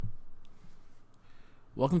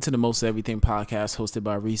Welcome to the Most Everything podcast hosted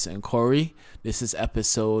by Reese and Corey. This is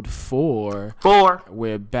episode 4.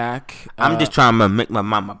 We're back. I'm just trying to make my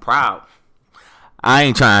mama proud. I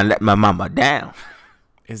ain't trying to let my mama down.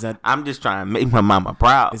 I'm just trying to make my mama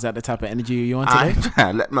proud. Is that the type of energy you want today? I ain't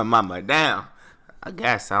trying to let my mama down. I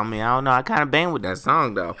guess. I don't know. I kind of bang with that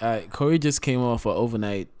song, though. Corey just came off for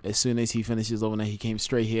overnight. As soon as he finishes overnight, he came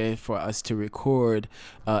straight here for us to record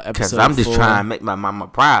episode 4. Because I'm just trying to make my mama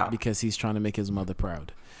proud. Because he's trying to make his mother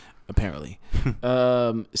proud, apparently.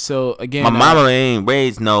 So, again. My mama ain't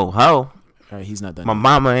raised no hoe. All right, he's not done. My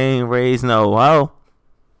mama ain't raised no hoe.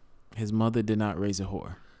 His mother did not raise a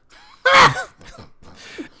whore.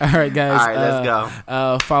 All right, guys. All right, let's go.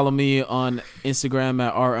 Follow me on Instagram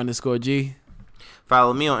at r_G.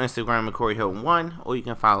 Follow me on Instagram at Corey Hill 1, or you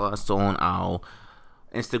can follow us on our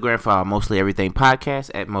Instagram for our Mostly Everything Podcast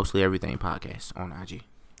at Mostly Everything Podcast on IG.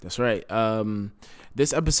 That's right.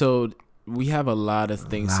 This episode, we have a lot of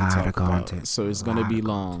things to talk about, so it's going to be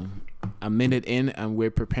long. A minute in, and we're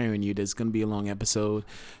preparing you. There's going to be a long episode,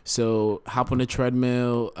 so hop on the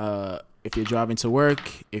treadmill. If you're driving to work,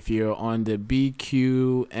 if you're on the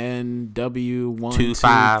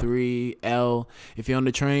BQNW123L, if you're on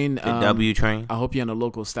the train, the W train, I hope you're on a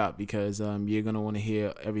local stop because you're going to want to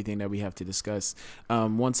hear everything that we have to discuss.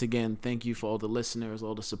 Once again, thank you for all the listeners,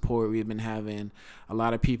 all the support we've been having. A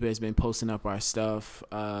lot of people has been posting up our stuff.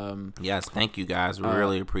 Yes, thank you guys. We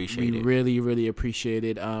really appreciate it. We really appreciate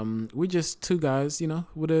it. We're just two guys,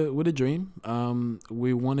 with a dream.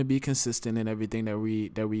 We want to be consistent in everything that we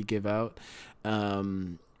give out.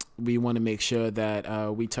 We want to make sure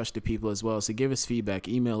that we touch the people as well. So give us feedback.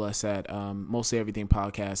 Email us at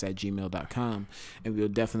mostlyeverythingpodcast@gmail.com, and we'll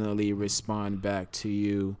definitely respond back to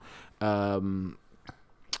you.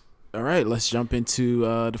 All right, let's jump into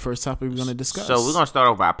the first topic we're going to discuss. So we're going to start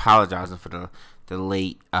off by apologizing for the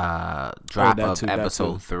late drop of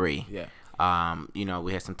episode 3. Yeah.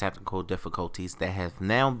 We had some technical difficulties that have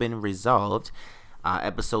now been resolved.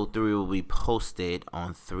 Episode 3 will be posted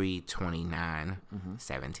on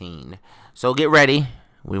 3/29/17. So get ready.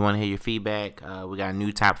 We want to hear your feedback. We got a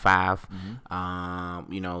new top 5.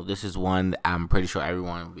 This is one that I'm pretty sure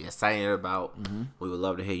everyone will be excited about. We would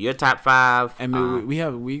love to hear your top 5. And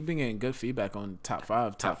we've been getting good feedback on top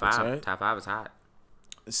 5 topics, right? Top 5 is hot.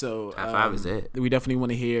 So top 5 is it. We definitely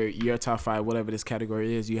want to hear your top 5, whatever this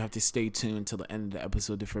category is. You have to stay tuned till the end of the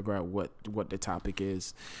episode to figure out what the topic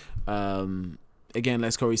is. Again,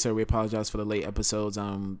 as Corey said, we apologize for the late episodes.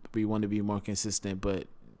 We want to be more consistent, but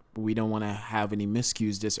we don't want to have any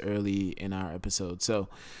miscues this early in our episode. So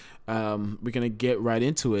we're going to get right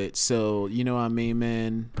into it. So, our main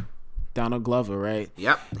man, Donald Glover, right?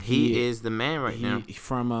 Yep. He is the man now.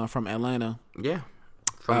 From Atlanta. Yeah.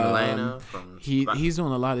 From Atlanta. He's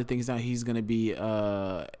doing a lot of things now. He's gonna be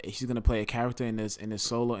he's gonna play a character in the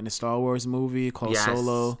Star Wars movie called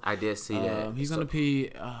Solo. I did see that. He's gonna be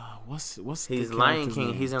what's he's Lion King.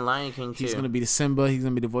 Name? He's in Lion King too. He's gonna be the Simba. He's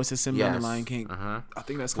gonna be the voice of Simba in the Lion King. I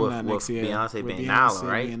think that's coming out next year. Beyonce being Nala,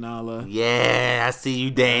 right? Nala. Yeah, I see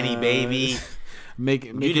you, Danny, baby.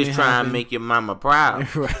 You just try and make your mama proud.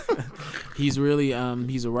 He's really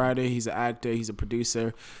he's a writer, he's an actor, he's a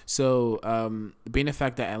producer. So being the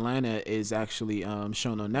fact that Atlanta is actually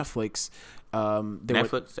shown on Netflix,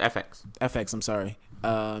 FX, I'm sorry.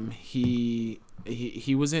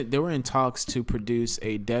 He was in. They were in talks to produce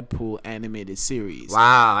a Deadpool animated series.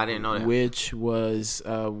 Wow, I didn't know that. Which was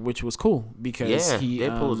cool because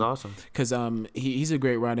Deadpool is awesome. Because he's a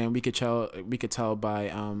great writer, and we could tell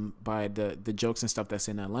by the jokes and stuff that's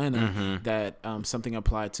in Atlanta that something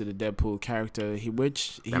applied to the Deadpool character.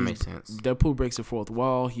 That makes sense. Deadpool breaks the fourth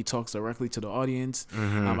wall. He talks directly to the audience.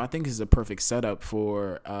 I think this is a perfect setup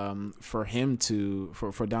for him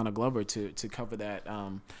for Donald Glover to cover that.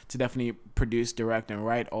 To definitely produce, direct, and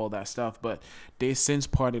write all that stuff, but they since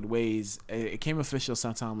parted ways. It came official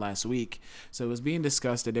sometime last week, so it was being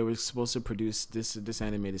discussed that they were supposed to produce this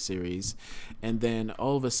animated series, and then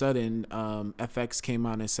all of a sudden FX came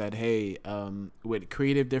out and said, hey, with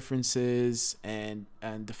creative differences and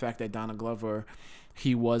the fact that Donald Glover,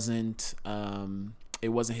 it wasn't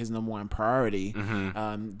his number one priority,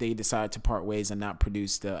 they decided to part ways and not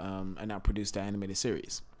produce the animated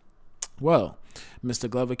series. Well, Mr.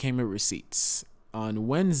 Glover came with receipts. On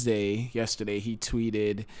yesterday, he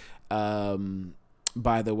tweeted,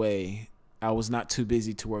 by the way, I was not too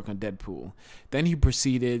busy to work on Deadpool. Then he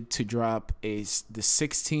proceeded to drop the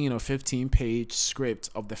 16 or 15 page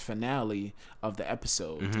script of the finale of the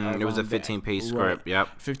episode. It was a 15 page script, yep.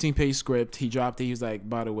 15 page script. He dropped it. He was like,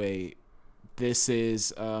 by the way, this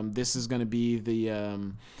is gonna be the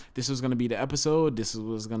episode. This is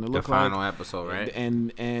what's gonna look like. The final episode, right?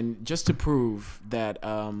 And just to prove that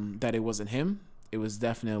that it wasn't him. It was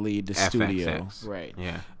definitely the studio, right?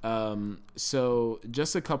 Yeah. So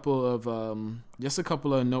just a couple of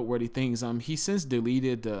noteworthy things. He since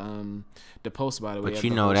deleted the post, by the way. But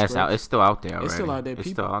that's out. It's still out there. It's still out there.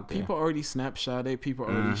 People already snapshot it. People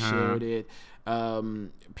already shared it.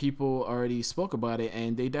 People already spoke about it,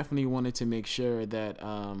 and they definitely wanted to make sure that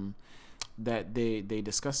that they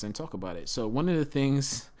discuss and talk about it. So one of the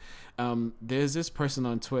things. There's this person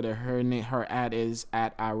on Twitter. Her ad is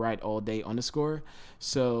at @IWriteAllDay_.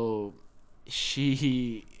 So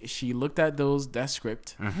she looked at that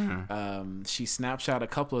script. She snapshot a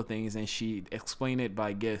couple of things and she explained it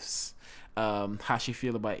by GIFs. How she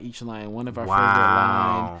feel about each line. One of our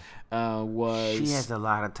favorite line was she has a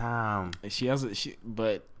lot of time.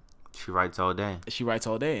 But she writes all day.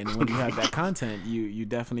 And when you have that content, you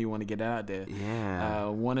definitely want to get it out there. Yeah.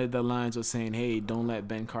 One of the lines was saying, "Hey, don't let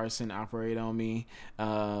Ben Carson operate on me,"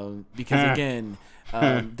 because again,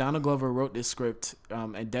 Donald Glover wrote this script,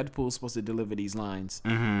 and Deadpool's supposed to deliver these lines.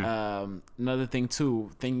 Another thing too,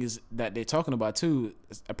 things that they're talking about too.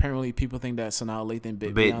 Apparently, people think that Sanaa Lathan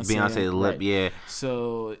bit Beyonce lip. Right. Yeah.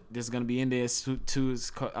 So there's gonna be in there too.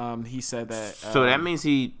 He said that. So that means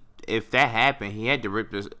if that happened, he had to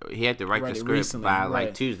write the script recently, by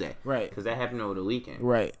like Tuesday, right? Because that happened over the weekend,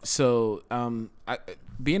 right? So,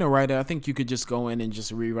 being a writer, I think you could just go in and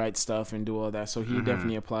just rewrite stuff and do all that. So he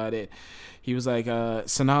definitely applied it. He was like,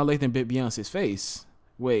 "Sanaa Lathan bit Beyonce's face."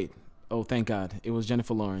 Wait, oh, thank God, it was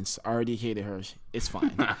Jennifer Lawrence. I already hated her. It's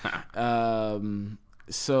fine.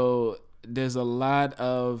 So there's a lot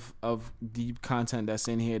of deep content that's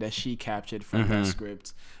in here that she captured from that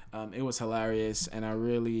script. It was hilarious, and I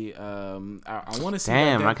really I want to see.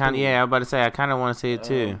 Damn, I kind of I was about to say I kind of want to see it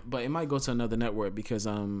too. But it might go to another network because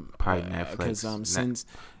probably Netflix. Because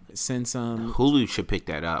since Hulu should pick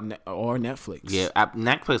that up or Netflix. Yeah,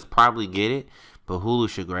 Netflix probably get it, but Hulu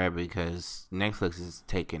should grab it because Netflix is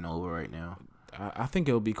taking over right now. I think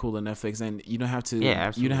it would be cool on Netflix, and you don't have to. Yeah,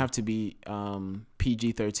 absolutely. You don't have to be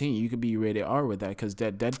PG-13. You could be rated R with that because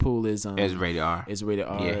Deadpool is rated R. Is rated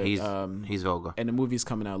R. Yeah, he's vulgar. And the movie's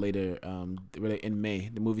coming out later. In May.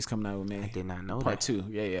 The movie's coming out in May. I did not know Part that. 2.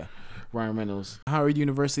 Yeah. Ryan Reynolds. Howard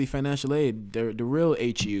University Financial Aid. The real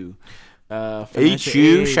HU.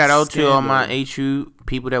 HU. Shout out to all my HU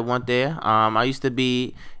people that went there. I used to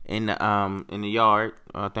be in the yard.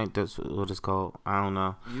 I think that's what it's called. I don't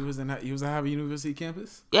know. You was at Howard University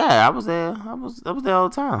campus? Yeah, I was there. I was there all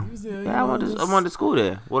the time. You was there, I went to school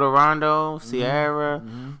there. With Rondo, Sierra,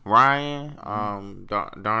 Ryan,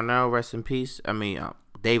 Darnell, rest in peace. I mean,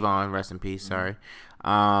 Davon, rest in peace. Sorry.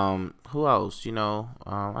 Who else?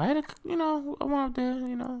 I had I went up there.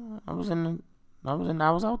 I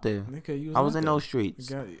was out there. Okay, I was in those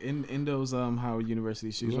streets. In those Howard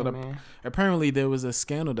University streets. Yeah, but man. Apparently there was a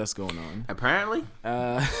scandal that's going on. Apparently?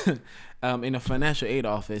 In a financial aid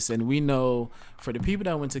office. And we know for the people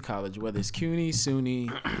that went to college, whether it's CUNY, SUNY,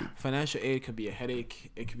 financial aid could be a headache.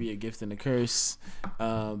 It could be a gift and a curse.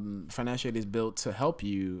 Financial aid is built to help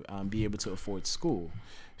you be able to afford school.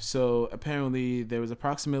 So apparently there was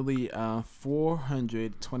approximately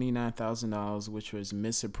 $429,000 which was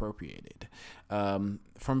misappropriated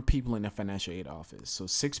from people in the financial aid office. So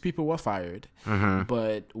 6 people were fired,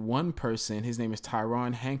 but one person, his name is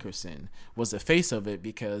Tyrone Hankerson, was the face of it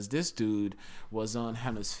because this dude was on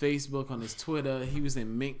his Facebook, on his Twitter. He was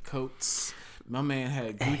in mink coats. My man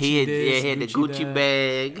had Gucci. He had the Gucci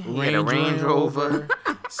bag. He had a Range Rover.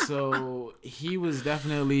 So he was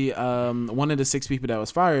definitely one of the 6 people that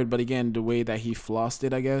was fired. But again, the way that he flossed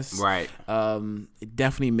it, I guess, right, it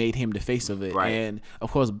definitely made him the face of it. Right. And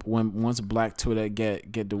of course, once Black Twitter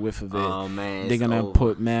get the whiff of it, oh man, they're gonna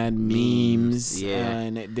put mad memes, yeah,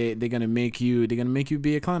 and they're gonna make you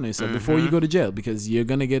be a clown. So before you go to jail, because you're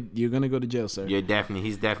gonna go to jail, sir.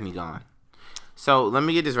 He's definitely gone. So let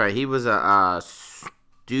me get this right. He was a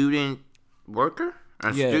student worker,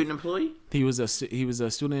 student employee. He was a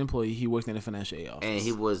student employee. He worked in a financial aid office, and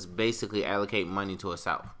he was basically allocating money to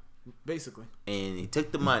himself. Basically, and he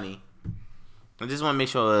took the money. I just want to make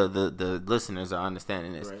sure the listeners are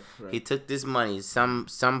understanding this. Right. He took this money, some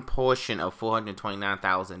portion of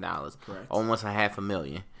 $429,000, almost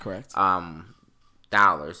 $500,000, correct,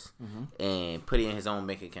 dollars, and put it in his own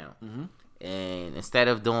bank account. And instead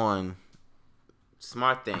of doing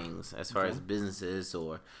smart things as far as businesses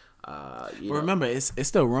or remember, it's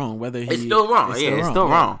still wrong. It's still wrong. It's still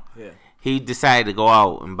wrong. Yeah. He decided to go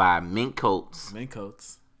out and buy mink coats,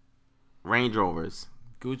 Range Rovers,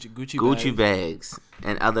 Gucci bags,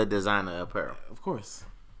 and other designer apparel. Of course.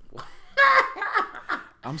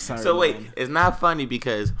 I'm sorry. So wait, it's not funny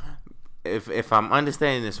because if I'm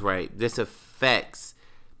understanding this right, this affects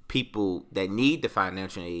people that need the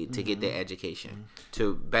financial aid to get their education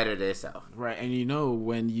to better themselves. Right, and you know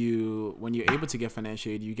when you're able to get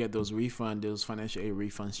financial aid, you get those financial aid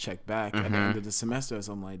refunds checked back at the end of the semester or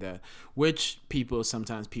something like that, which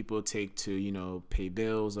sometimes people take to pay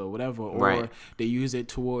bills or whatever, or they use it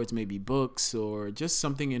towards maybe books or just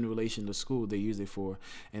something in relation to school. They use it for,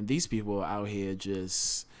 and these people are out here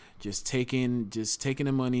just taking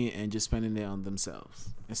the money and just spending it on themselves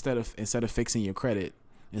instead of fixing your credit.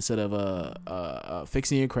 Instead of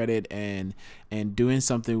fixing your credit and doing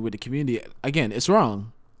something with the community. Again, it's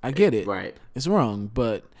wrong. I get it. Right. It's wrong,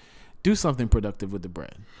 but do something productive with the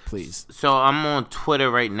bread, please. So I'm on Twitter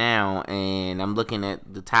right now, and I'm looking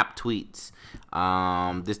at the top tweets.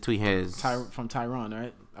 This tweet has from Tyrone,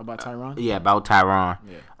 right? About Tyrone? Yeah, about Tyrone.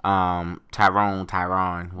 Yeah.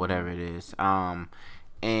 Tyrone, whatever it is. And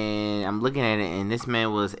I'm looking at it, and this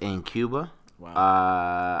man was in Cuba. Wow.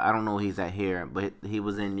 I don't know where he's at here, but he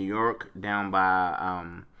was in New York, down by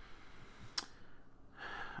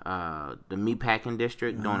the meatpacking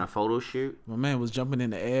district, doing a photo shoot. My man was jumping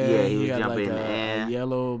in the air. Yeah, he was jumping in the air. A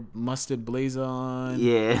yellow mustard blazer on.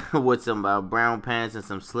 Yeah, with some brown pants and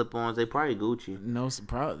some slip-ons. They probably Gucci. No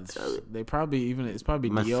surprise. They probably it's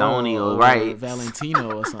probably Missoni Dior or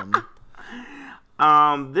Valentino or something.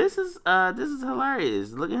 This is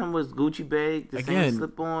hilarious. Look at him with Gucci bag, the same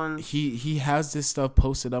slip-on. He has this stuff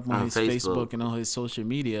posted up on his Facebook and on his social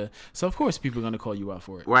media. So of course people are gonna call you out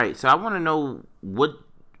for it. Right. So I want to know what.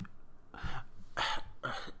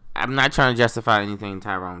 I'm not trying to justify anything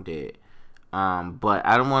Tyrone did, but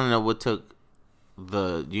I don't want to know what took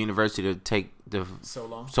the university to take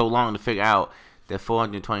so long to figure out that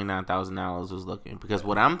 $429,000 was looking. Because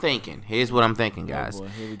what I'm thinking, here's what I'm thinking, guys. Oh boy,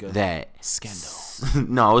 here we go. That scandal.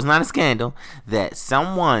 No, it's not a scandal. That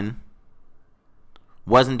someone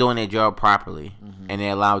wasn't doing their job properly, and they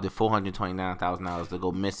allowed the $429,000 to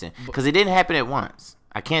go missing. Because it didn't happen at once.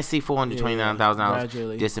 I can't see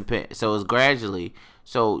 $429,000 disappear. So it's gradually.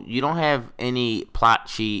 So you don't have any plot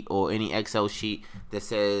sheet or any Excel sheet that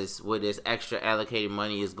says where this extra allocated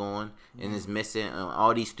money is going and is missing.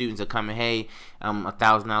 All these students are coming, hey, I'm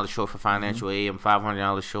 $1,000 short for financial aid. I'm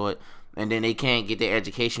 $500 short. And then they can't get their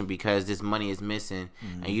education because this money is missing.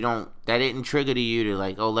 And that didn't trigger to you to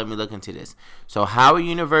like, oh, let me look into this. So Howard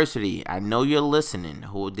University, I know you're listening,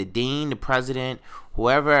 the dean, the president,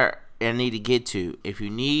 whoever I need to get to, if you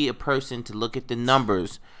need a person to look at the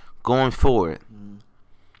numbers going forward,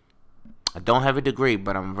 I don't have a degree,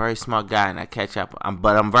 but I'm a very smart guy and I catch up.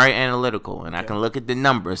 But I'm very analytical and I can look at the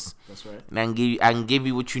numbers. That's right. And I can give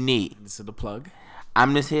you what you need. This is the plug.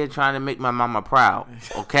 I'm just here trying to make my mama proud,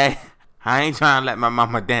 okay? I ain't trying to let my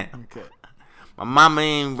mama down. Okay. My mama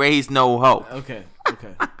ain't raised no hoe. Okay.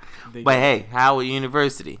 But hey, Howard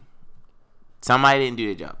University. Somebody didn't do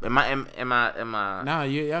their job. Am I? No,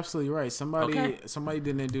 you're absolutely right. Somebody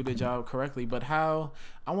didn't do their job correctly. But how?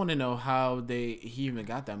 I want to know how he even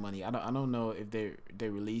got that money. I don't know if they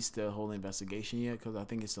released the whole investigation yet, because I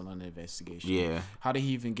think it's still under investigation. Yeah. How did he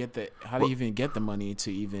even get the? How did he even get the money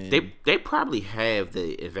to even? They probably have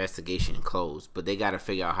the investigation closed, but they got to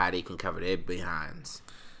figure out how they can cover their behinds.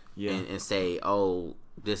 Yeah. And say, oh,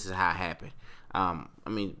 this is how it happened. I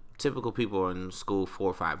mean, typical people are in school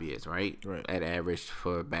 4 or 5 years, right? Right. At average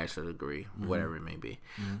for a bachelor degree, whatever it may be.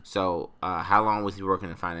 So, how long was he working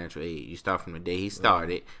in financial aid? You start from the day he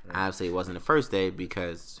started. Right. Obviously, it wasn't the first day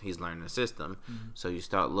because he's learning the system. So you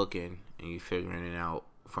start looking and you figuring it out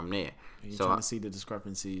from there. And you're trying to see the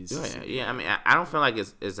discrepancies. Yeah. I mean, I don't feel like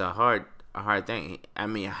it's a hard thing. I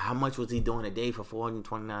mean, how much was he doing a day for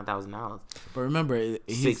 $429,000? But remember,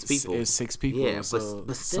 six people. It was 6 people. Yeah, so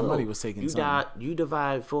but still, somebody was taking something. You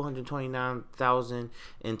divide $429,000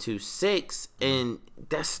 into 6, and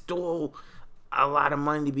that's still a lot of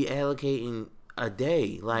money to be allocating a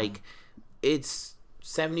day. Like, it's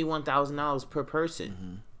 $71,000 per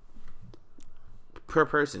person. Per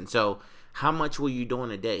person. So, how much were you doing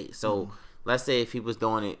a day? So, let's say if he was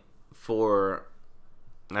doing it for,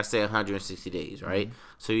 let's say 160 days, right?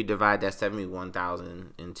 So you divide that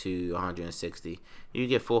 71,000 into 160, you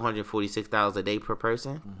get $446 a day per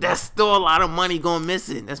person. That's still a lot of money going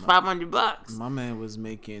missing. That's $500. My man was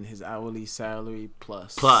making his hourly salary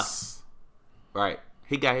plus. Right.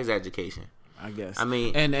 He got his education, I guess. I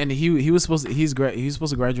mean, and he was supposed to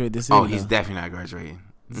graduate this year. Oh, he's definitely not graduating.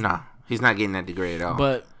 No, he's not getting that degree at all.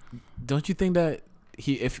 But don't you think that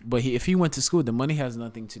if he went to school, the money has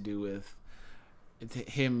nothing to do with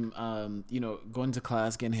him, going to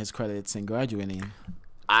class, getting his credits, and graduating.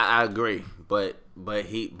 I agree, but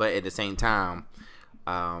at the same time,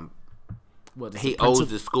 What he owes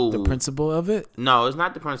the school. The principal of it? No, it's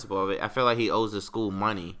not the principal of it. I feel like he owes the school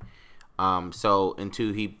money. So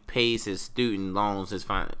until he pays his student loans, his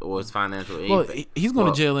financial aid. Well, he's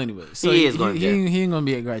going to jail anyway. So he is going to jail. He ain't going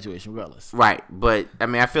to be at graduation regardless. Right, but I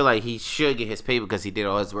mean, I feel like he should get his pay because he did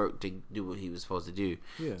all his work to do what he was supposed to do.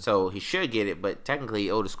 Yeah. So he should get it, but technically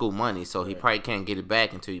he owed the school money, so he probably can't get it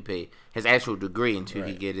back until he pay his actual degree until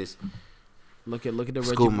he get his. Look at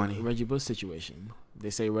the Reggie Bush situation.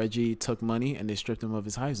 They say Reggie took money and they stripped him of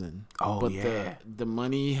his Heisman. But the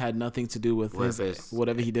money had nothing to do with his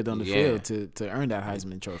whatever he did on the field to earn that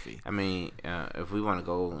Heisman trophy. I mean, if we want to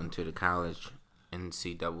go into the college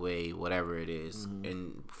NCAA, whatever it is,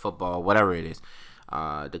 in football, whatever it is,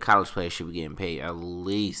 the college players should be getting paid at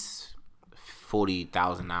least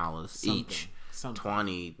 $40,000 each,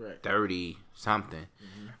 20, 30, something,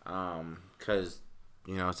 because.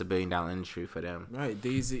 You know, it's $1 billion industry for them. Right.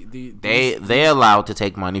 They're allowed to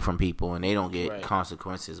take money from people and they don't get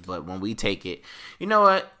consequences. But when we take it, you know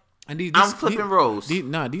what? And I'm flipping roles.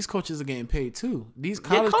 These coaches are getting paid too. These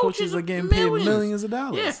college coaches are getting paid millions of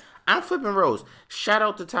dollars. Yeah, I'm flipping roles. Shout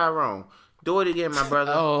out to Tyrone. Do it again, my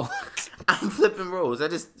brother. I'm flipping roles. I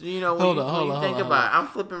just, when you think about it, I'm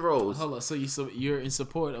flipping roles. Hold on. So you're in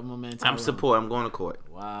support of my man Tyrone? I'm going to court.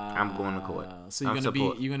 Wow. I'm going to court. So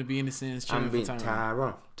you're gonna be in the stands cheering for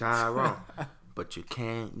Tyrone. But you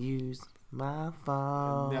can't use my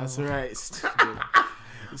phone. That's right.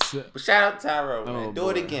 But shout out to Tyrone, man. Do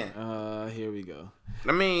it again. Here we go.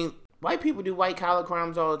 I mean, white people do white collar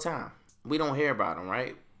crimes all the time. We don't hear about them,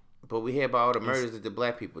 right? But we hear about all the murders that the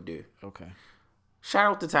black people do. Okay. Shout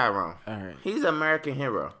out to Tyrone. All right. He's an American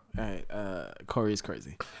hero. All right. Corey is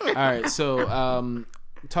crazy. All right. So,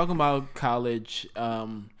 talking about college,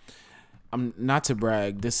 I'm not to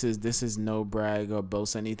brag. This is no brag or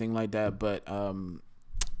boast anything like that. But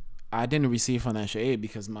I didn't receive financial aid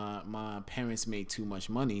because my parents made too much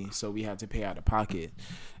money, so we had to pay out of pocket.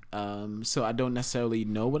 So I don't necessarily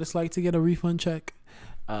know what it's like to get a refund check.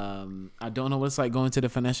 I don't know what it's like going to the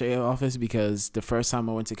financial aid office because the first time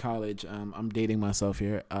I went to college, I'm dating myself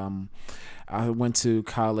here. I went to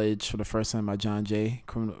college for the first time at John Jay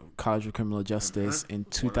College of Criminal Justice in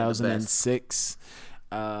 2006.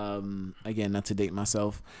 Again, not to date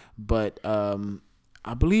myself, but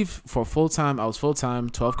I believe for full-time, I was full-time,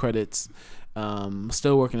 12 credits.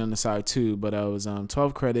 Still working on the side too, but I was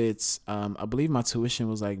 12 credits. I believe my tuition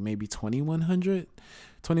was like maybe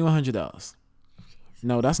 $2,100.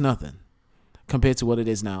 No, that's nothing compared to what it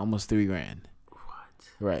is now, almost $3,000. What?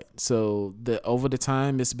 Right. So over the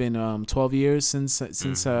time, it's been 12 years since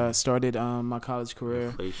I started my college career.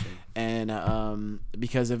 Inflation. And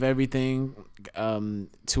because of everything,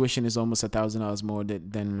 tuition is almost $1,000 more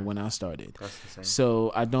than when I started. That's insane.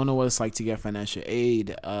 So I don't know what it's like to get financial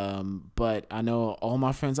aid. But I know all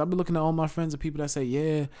my friends. I've been looking at all my friends and people that say,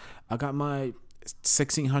 "Yeah, I got my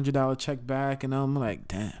 $1,600 check back," and I'm like,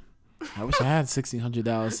 "Damn. I wish I had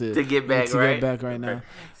 $1,600 to get back right now."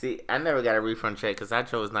 See, I never got a refund check because I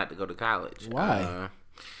chose not to go to college. Why?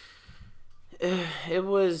 It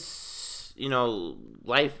was,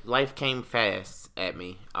 life came fast at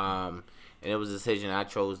me, and it was a decision I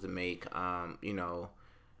chose to make. I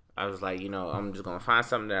was like, I'm just gonna find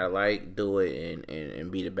something that I like, do it,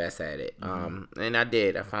 and be the best at it. And I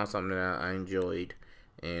did. I found something that I enjoyed,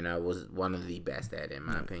 and I was one of the best at it, in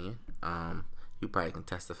my opinion. You probably can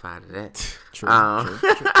testify to that. True.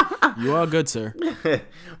 You are good, sir.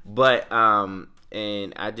 But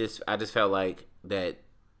and I just felt like that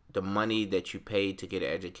the money that you paid to get an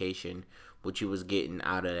education, what you was getting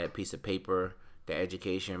out of that piece of paper, the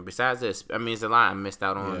education. Besides this, I mean, it's a lot I missed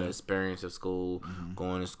out on the experience of school,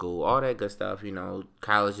 going to school, all that good stuff.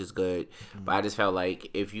 College is good, but I just felt like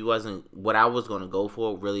if you wasn't what I was going to go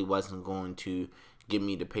for, really wasn't going to give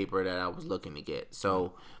me the paper that I was looking to get.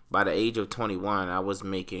 So by the age of 21, I was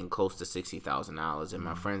making close to $60,000, and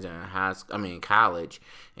my friends are in college,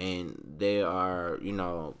 and they are,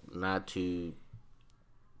 not to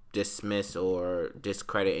dismiss or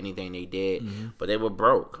discredit anything they did, but they were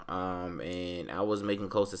broke. And I was making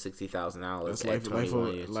close to $60,000 at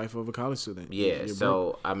 21 years. Life of a college student. Yeah. So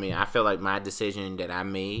broke. I mean, I feel like my decision that I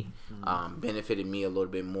made benefited me a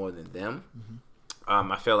little bit more than them.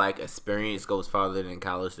 I feel like experience goes farther than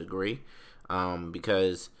college degree,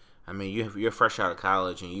 because I mean, you're fresh out of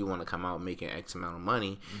college and you want to come out making X amount of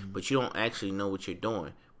money, but you don't actually know what you're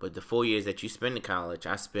doing. But the 4 years that you spend in college,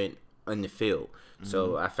 I spent in the field.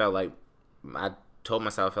 So I felt like I told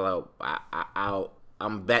myself,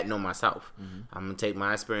 I'm betting on myself. I'm gonna take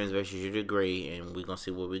my experience versus your degree, and we're gonna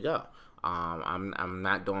see where we go. I'm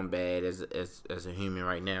not doing bad as a human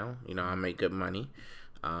right now. I make good money.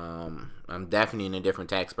 I'm definitely in a different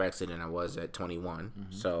tax bracket than I was at 21.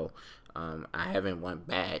 Mm-hmm. So I haven't went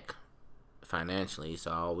back financially.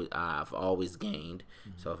 So I've always gained.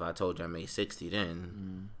 Mm-hmm. So if I told you I made 60,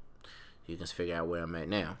 then you can figure out where I'm at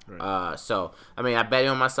now. Right. So I mean, I bet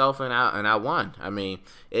on myself and I won. I mean,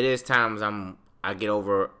 it is times I'm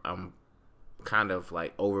kind of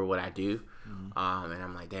like over what I do. Mm-hmm. And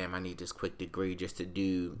I'm like, damn, I need this quick degree just to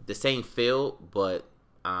do the same field, but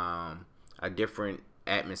a different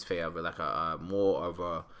atmosphere of it, like a more of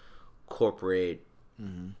a corporate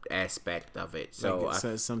aspect of it. So like it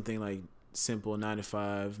says something like simple 9 to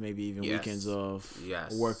 5, maybe even weekends off.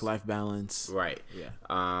 Yes. Work-life balance. Right. Yeah.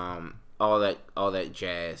 All that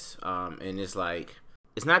jazz. And it's like,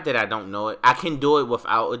 it's not that I don't know it. I can do it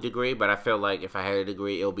without a degree, but I feel like if I had a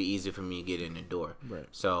degree, it'll be easier for me to get in the door. Right.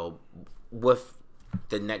 So with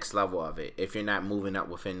the next level of it, if you're not moving up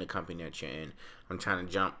within the company that you're in, I'm trying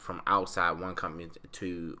to jump from outside one company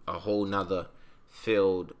to a whole nother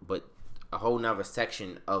field, but a whole nother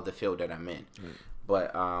section of the field that I'm in. Right.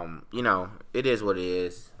 But you know, it is what it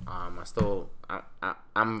is. I'm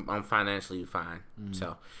financially fine,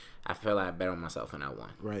 so I feel like I bet on myself and I won.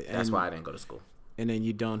 Right. That's why I didn't go to school. And then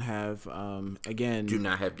you don't have do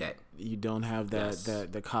not have debt. You don't have that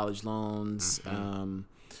the college loans. Mm-hmm.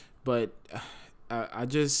 But I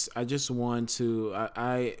just want to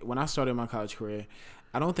I when I started my college career,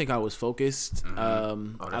 I don't think I was focused.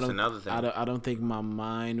 Mm-hmm. That's another thing. I don't think my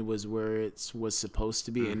mind was where it was supposed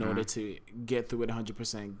to be in order to get through it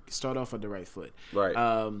 100%. Start off on the right foot. Right.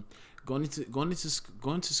 Going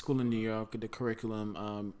to school in New York, the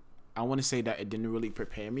curriculum. I want to say that it didn't really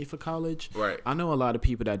prepare me for college. Right. I know a lot of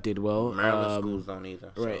people that did well. Maryland schools don't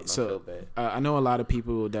either. So right. So don't feel bad. I know a lot of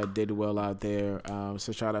people that did well out there.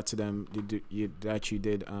 So shout out to them that you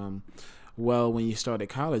did well when you started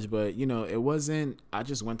college. But you know, it wasn't. I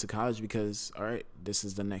just went to college because all right, this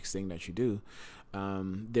is the next thing that you do.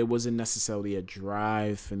 There wasn't necessarily a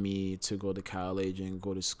drive for me to go to college and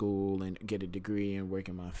go to school and get a degree and work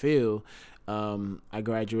in my field. I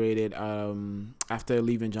graduated after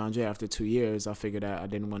leaving John Jay. After 2 years, I figured out I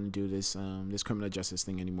didn't want to do this criminal justice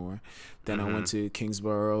thing anymore. Then I went to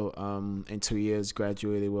Kingsborough. In 2 years,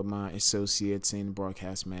 graduated with my associates in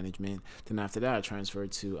broadcast management. Then after that, I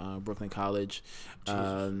transferred to Brooklyn College.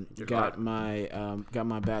 Got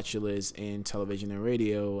my bachelor's in television and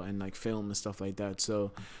radio and like film and stuff like that.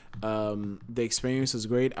 So the experience was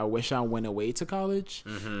great. I wish I went away to college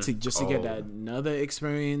to get that another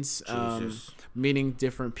experience. Meeting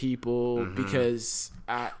different people because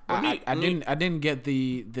I didn't get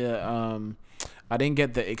I didn't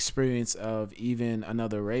get the experience of even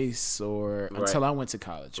another race until I went to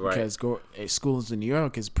college because schools in New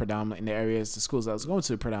York is predominant in the areas the schools I was going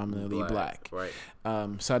to predominantly black. Right.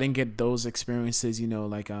 So I didn't get those experiences, you know,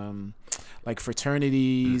 like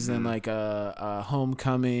fraternities and like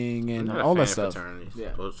homecoming and all that stuff.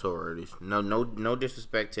 Yeah. Those sororities. No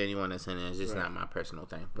disrespect to anyone that's in it. It's just not my personal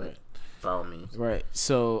thing, but by all means. Right.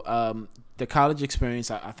 So the college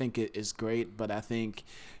experience, I think it is great, but I think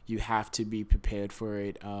you have to be prepared for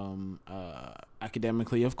it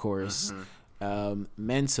academically, of course,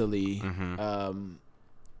 mentally,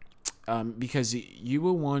 because you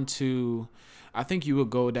will want to. I think you will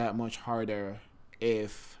go that much harder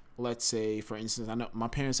if, let's say, for instance, I know my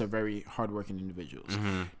parents are very hardworking individuals.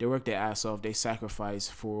 They work their ass off. They sacrifice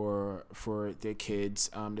for their kids.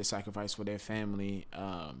 They sacrifice for their family,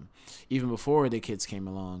 even before their kids came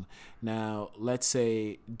along. Now, let's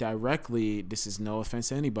say directly, this is no offense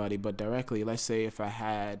to anybody, but directly, let's say if I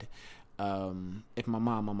had, if my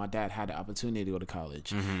mom or my dad had the opportunity to go to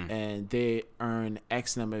college and they earn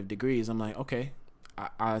X number of degrees, I'm like, okay.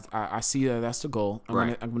 I see that's the goal.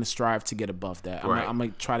 I'm gonna strive to get above that. I'm gonna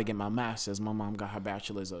try to get my master's. My mom got her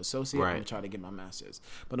bachelor's or associate. I'm gonna try to get my master's.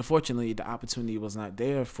 But unfortunately, the opportunity was not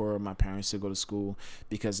there for my parents to go to school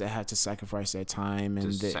because they had to sacrifice their time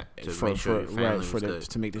and to make sure the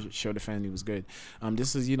family was good.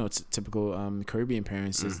 This is typical Caribbean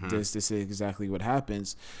parents. This is exactly what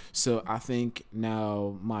happens. So I think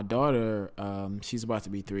now my daughter, she's about to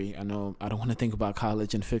be 3. I know I don't want to think about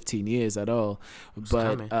college in 15 years at all.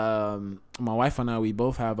 But my wife and I, we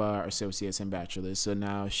both have our associates and bachelors. So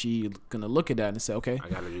now she's going to look at that and say, okay, I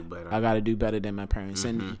got to do better than my parents.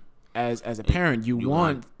 And as a parent, you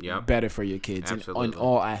want better for your kids in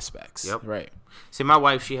all aspects. Yep. Right. See, my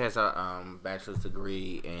wife, she has a bachelor's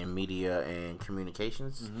degree in media and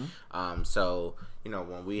communications. So,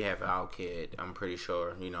 when we have our kid, I'm pretty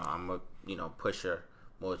sure, I'm a, push her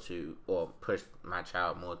more to, or push my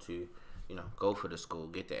child more to, go for the school,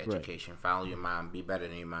 get the education, follow your mind, be better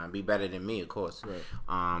than your mind, be better than me, of course.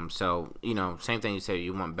 Right. So same thing you said,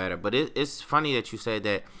 you want better, but it's funny that you said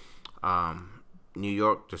that. New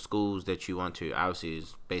York, the schools that you went to, obviously,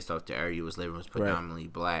 is based off the area you was living, was predominantly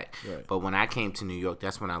black. Right. But when I came to New York,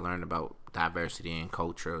 that's when I learned about diversity and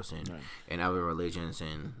cultures and other religions,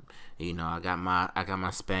 and I got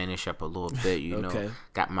my Spanish up a little bit.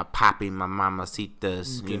 Got my papi, my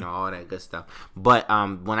mamacitas, all that good stuff. But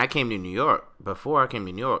when I came to New York, before I came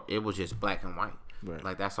to New York, it was just black and white. Right.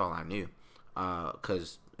 Like that's all I knew.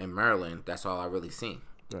 'Cause in Maryland, that's all I really seen.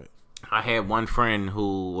 Right. I had one friend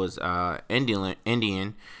who was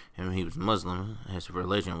Indian, and he was Muslim. His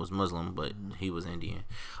religion was Muslim, but he was Indian.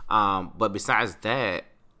 But besides that,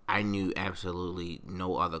 I knew absolutely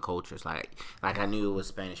no other cultures. Like I knew it was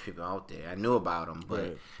Spanish people out there. I knew about them,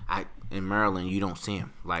 but in Maryland, you don't see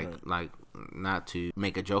them. Like not to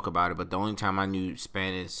make a joke about it, but the only time I knew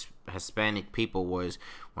Hispanic people was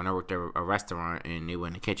when I worked at a restaurant and they were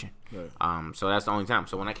in the kitchen. Right. So that's the only time.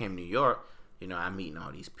 So when I came to New York, I'm meeting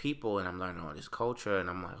all these people and I'm learning all this culture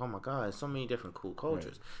and I'm like, oh my God, there's so many different cool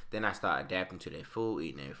cultures. Right. Then I start adapting to their food,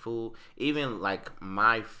 eating their food. Even like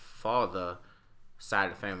my father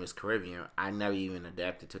side of the family is Caribbean. I never even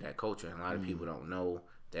adapted to that culture. And a lot of people don't know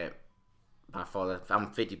that my father,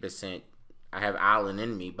 I'm 50%. I have island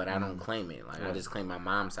in me, but I don't claim it. Like I just claim my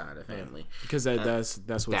mom's side of the family because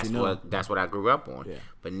that's what that's what I grew up on. Yeah.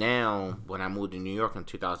 But now when I moved to New York in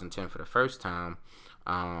 2010 for the first time,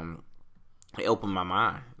 it opened my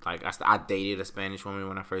mind. Like I dated a Spanish woman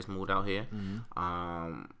when I first moved out here,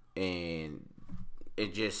 and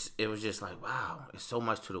it was just like, wow, it's so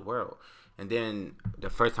much to the world. And then the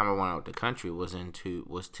first time I went out the country was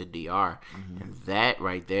to DR, and that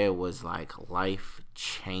right there was like life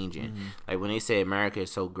changing. Like when they say America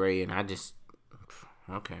is so great, and I just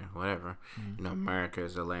okay, whatever. America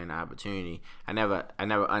is a land of opportunity. I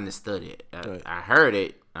never understood it. I heard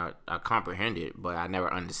it, I comprehended it, but I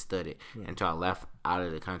never understood it until I left out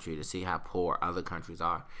of the country to see how poor other countries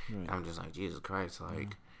are. And I'm just like, Jesus Christ,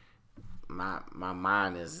 like my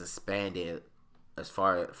mind is expanded as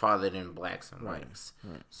farther than blacks and whites.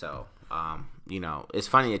 Right. So, it's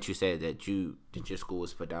funny that you said that your school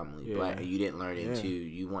was predominantly black and you didn't learn it until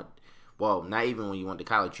you want. Well, not even when you went to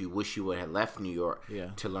college. You wish you would have left New York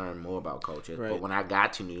to learn more about culture. Right. But when I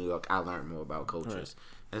got to New York, I learned more about cultures.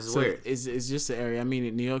 Right. This is weird. It's just the area. I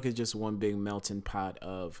mean, New York is just one big melting pot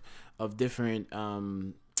of different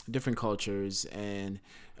cultures, and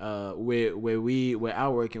where I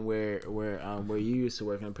work and where you used to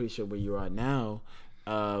work, and I'm pretty sure where you are now.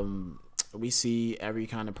 We see every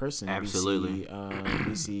kind of person. Absolutely.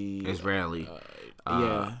 We see Israeli.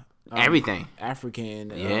 Everything.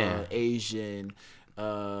 African, Asian,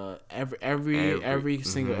 every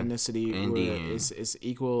single ethnicity. Indian. It's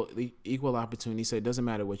equal opportunity. So it doesn't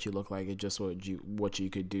matter what you look like. It's just what you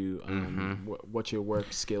could do. What your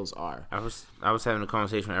work skills are. I was having a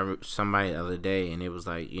conversation with somebody the other day, and it was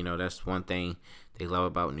like, that's one thing they love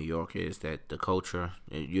about New York is that the culture.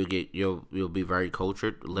 You'll be very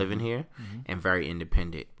cultured living here, and very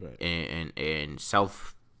independent, and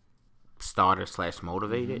self starter /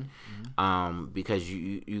 motivated, because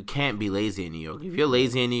you can't be lazy in New York. If you're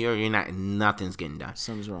lazy in New York, nothing's getting done.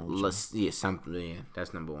 Something's wrong with you.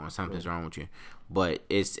 That's number one. Something's wrong with you. But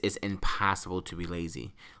it's impossible to be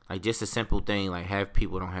lazy. Like just a simple thing, like have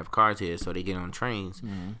people don't have cars here, so they get on trains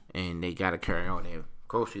and they gotta carry all their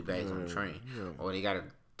grocery bags on the train, or they gotta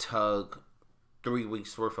tug 3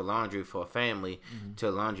 weeks worth of laundry for a family to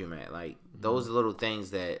a laundromat. Like those little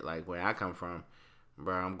things that, like where I come from,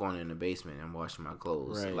 bro, I'm going in the basement and washing my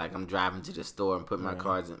clothes. Right. Like I'm driving to the store and putting my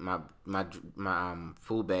cards in my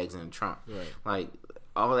food bags in the trunk. Right. Like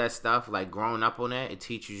all that stuff. Like growing up on that, it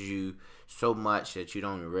teaches you so much that you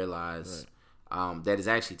don't even realize that it's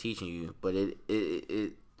actually teaching you. But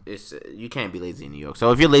it's you can't be lazy in New York.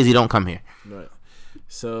 So if you're lazy, don't come here. Right.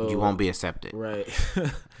 So you won't be accepted. Right.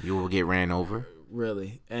 You will get ran over.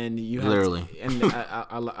 Really, and you literally, and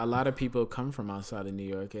a lot of people come from outside of New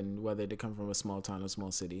York, and whether they come from a small town or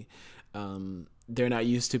small city, they're not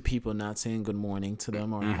used to people not saying good morning to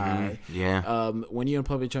them or hi. Yeah. When you're in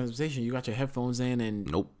public transportation, you got your headphones in,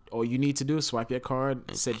 and all you need to do is swipe your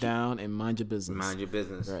card, sit down, and mind your business. Mind your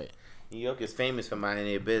business. Right. New York is famous for minding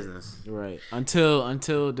their business. Right.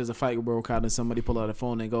 Until there's a fight broke out and somebody pull out a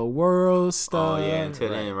phone and go world star. Oh yeah. Until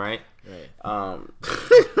then, right.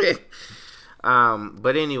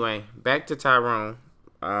 But anyway, back to Tyrone.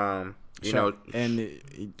 And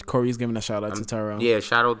Corey's giving a shout out to Tyrone. Yeah,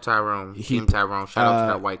 shout out to Tyrone. Team Tyrone. Shout out to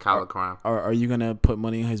that white collar crime. Are you gonna put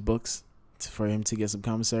money in his books for him to get some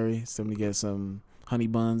commissary? Somebody get some honey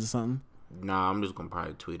buns or something? Nah, I'm just gonna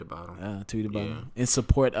probably tweet about him. Tweet about him in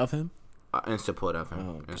support of him. In support of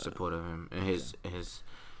him. And his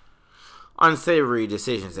unsavory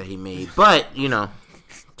decisions that he made. But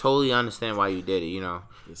totally understand why you did it.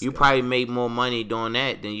 You probably made more money doing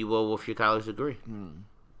that than you will with your college degree.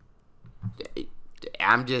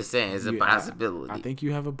 I'm just saying, it's a possibility. I think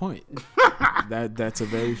you have a point. That's a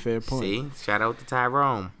very fair point. See, shout out to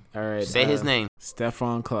Tyrone. All right, say his name.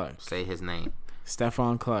 Stephon Clark. Say his name.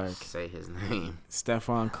 Stephon Clark. Say his name.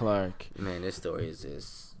 Stephon Clark. Man, this story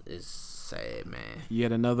is sad, man.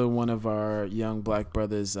 Yet another one of our young black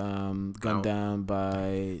brothers gunned down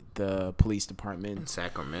by the police department in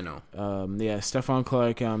Sacramento. Stephon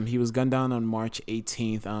Clark. He was gunned down on March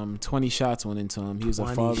 18th. 20 shots went into him. He was a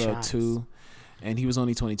father of 2, and he was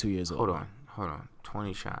only 22 years old. Hold on.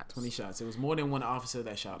 20 shots. 20 shots. It was more than one officer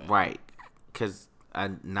that shot him. Right, because a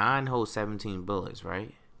 9 holds 17 bullets,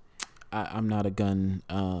 right? I'm not a gun.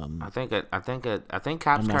 I think cops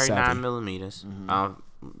carry 9mm. Mm-hmm.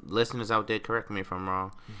 Listeners out there, correct me if I'm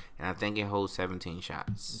wrong. And I think it holds 17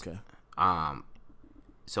 shots. Okay.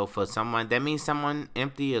 So for someone, that means someone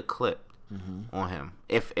emptied a clip on him.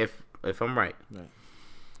 If I'm right. Right.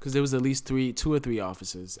 Because there was at least 2 or 3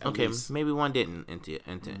 officers. Okay, maybe one didn't empty a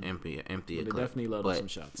clip. They definitely loaded some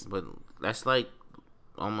shots. But that's like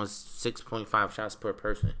almost 6.5 shots per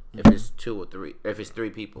person if it's 2 or 3. If it's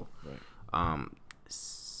 3 people. Right.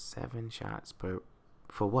 7 shots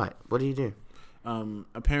for what? What do you do?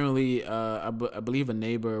 Apparently, I believe a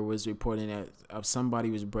neighbor was reporting that somebody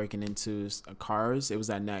was breaking into cars. It was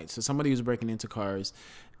at night, so somebody was breaking into cars,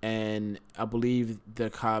 and I believe the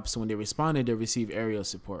cops, when they responded, they received aerial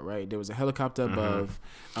support. Right, there was a helicopter above.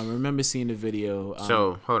 I remember seeing the video.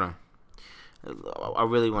 So hold on, I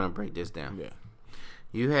really want to break this down. Yeah,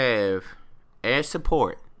 you have air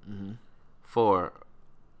support for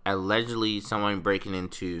allegedly someone breaking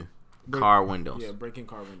into car windows. Yeah, breaking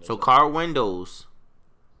car windows. So car windows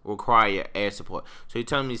require air support. So you're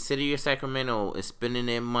telling me the city of Sacramento is spending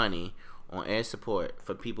their money on air support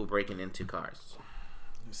for people breaking into cars?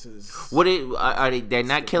 This is are they? They're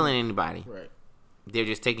not killing anybody. Right. They're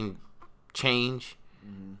just taking change.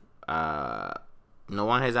 No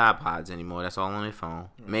one has iPods anymore. That's all on their phone.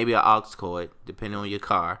 Right. Maybe an aux cord, depending on your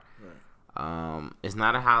car. Right. It's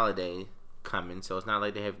not a holiday coming, so it's not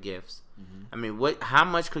like they have gifts. I mean, how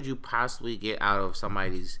much could you possibly get out of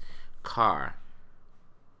somebody's car?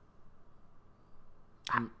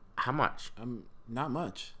 How much? Not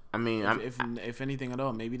much. I mean, if anything at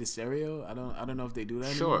all, maybe the stereo. I don't know if they do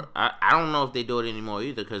that. Sure, anymore. I don't know if they do it anymore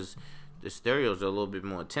either, because the stereos are a little bit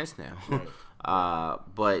more intense now. Right.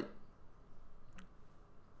 But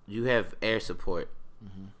you have air support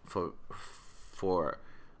for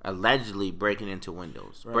allegedly breaking into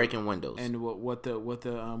windows, right. Breaking windows. And what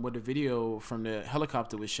the video from the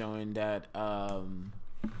helicopter was showing that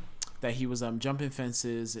that he was jumping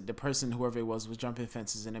fences. The person, whoever it was jumping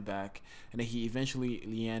fences in the back, and then he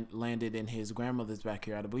eventually landed in his grandmother's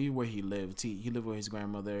backyard. I believe where he lived. He lived with his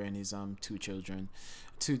grandmother and his 2 children,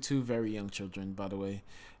 two very young children, by the way.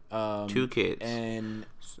 2 kids. And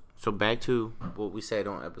so back to what we said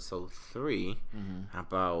on episode 3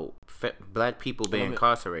 about black people being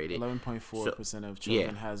incarcerated. 11.4% of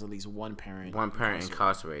children has at least one parent. One parent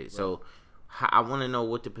incarcerated. Right. So I want to know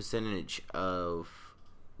what the percentage of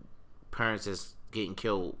parents that's getting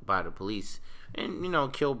killed by the police and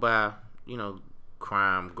killed by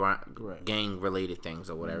crime, gang related things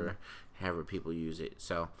or whatever, however people use it.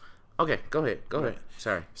 So. Okay, go ahead.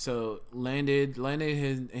 Sorry. So landed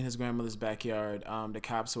in his grandmother's backyard. The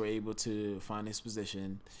cops were able to find his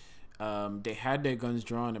position. They had their guns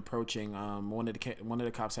drawn, approaching. One of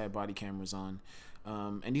the cops had body cameras on,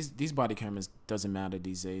 and these body cameras doesn't matter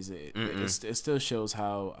these days. It still shows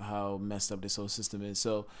how messed up this whole system is.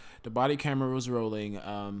 So the body camera was rolling.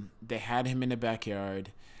 They had him in the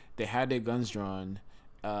backyard. They had their guns drawn.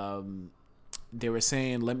 They were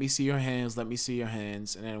saying, "Let me see your hands. Let me see your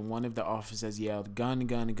hands." And then one of the officers yelled, "Gun,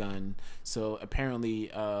 gun, gun." So apparently,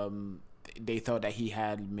 they thought that he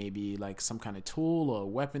had maybe like some kind of tool or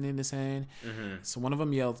weapon in his hand. So one of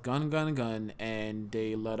them yelled, "Gun, gun, gun," and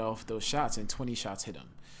they let off those shots, and 20 shots hit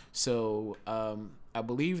him. So I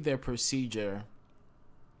believe their procedure.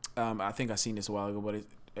 I think I seen this a while ago, but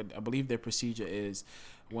I believe their procedure is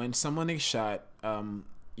when someone is shot,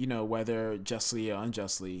 whether justly or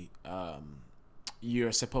unjustly.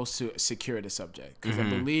 You're supposed to secure the subject, because I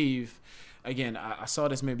believe, again, I saw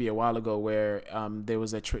this maybe a while ago where there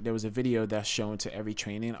was a video that's shown to every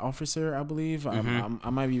training officer, I believe.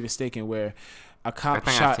 I might be mistaken, where a cop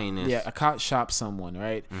shot someone,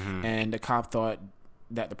 right? And the cop thought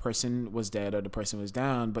that the person was dead or the person was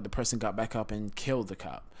down, but the person got back up and killed the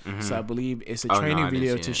cop. So I believe it's a training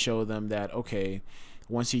video to show them that, okay,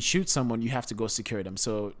 once you shoot someone, you have to go secure them.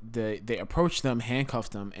 So they approached them,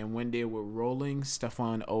 handcuffed them, and when they were rolling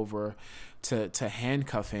Stefan over to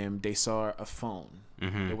handcuff him, they saw a phone.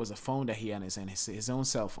 It was a phone that he had in his hand, his own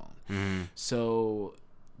cell phone. So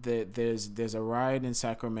there's a riot in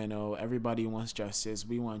Sacramento. Everybody wants justice.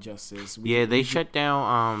 We want justice. They shut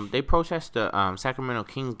down. They protested the Sacramento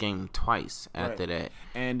Kings game twice after that.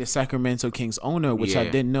 And the Sacramento Kings owner, which I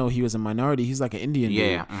didn't know, he was a minority. He's like an Indian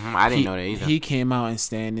dude. I didn't know that either. He came out and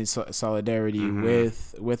stand in solidarity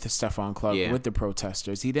with the Stephon Clark, with the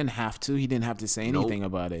protesters. He didn't have to. He didn't have to say anything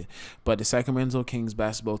about it. But the Sacramento Kings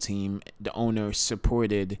basketball team, the owner,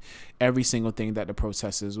 supported every single thing that the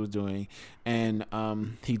protesters were doing, and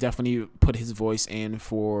he definitely put his voice in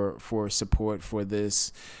for support for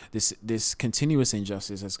this continuous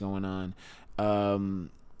injustice that's going on.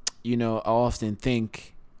 I often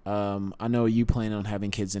think, I know you plan on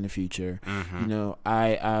having kids in the future.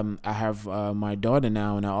 I have my daughter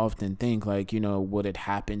now, and I often think, like, would it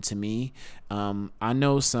happen to me? I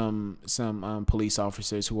know some police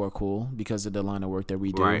officers who are cool because of the line of work that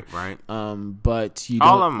we do. Right. But you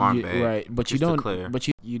all don't, of them aren't bad. Right. But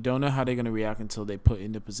you don't know how they're gonna react until they put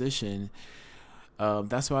in the position.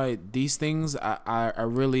 That's why these things I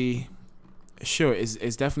really. Sure,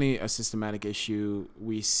 it's definitely a systematic issue.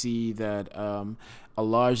 We see that a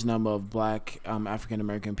large number of Black African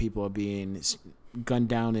American people are being gunned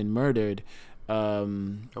down and murdered. I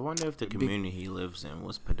wonder if the community he lives in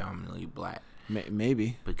was predominantly Black.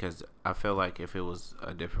 Maybe. Because I feel like if it was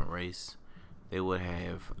a different race, they would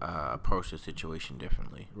have approached the situation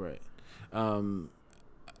differently. Right.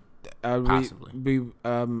 Possibly. We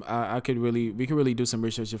could really do some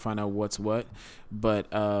research to find out what's what, but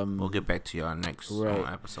we'll get back to y'all next on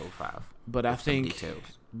episode 5. But I think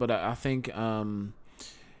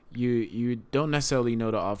you don't necessarily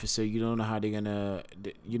know the officer. You don't know how they're gonna.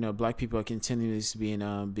 Black people are continuously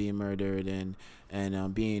being murdered and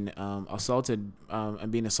being assaulted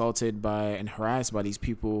and being assaulted by and harassed by these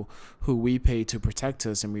people who we pay to protect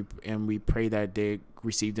us, and we pray that they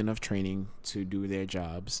received enough training to do their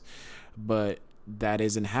jobs, but that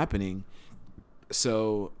isn't happening.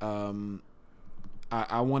 So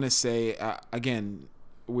I want to say again,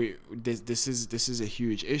 this is a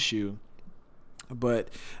huge issue, but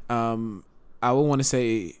I would want to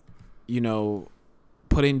say,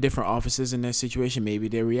 putting different officers in that situation, maybe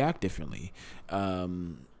they react differently.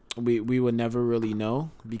 We would never really know,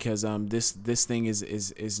 because this thing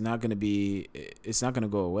is not going to be, it's not going to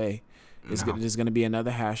go away. There's going to be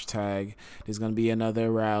another hashtag. There's going to be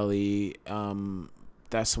another rally.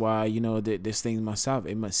 That's why, this thing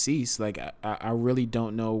it must cease. Like, I really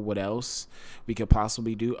don't know what else we could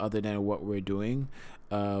possibly do other than what we're doing.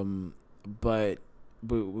 But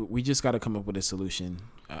we just got to come up with a solution.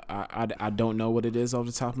 I don't know what it is off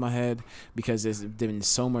the top of my head, because there's been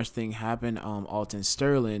so much thing happen. Alton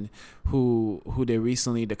Sterling, who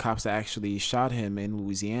the cops that actually shot him in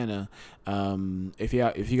Louisiana. If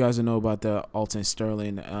you guys don't know about the Alton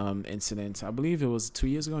Sterling incident, I believe it was 2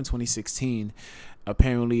 years ago in 2016.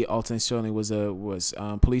 Apparently, Alton Sterling was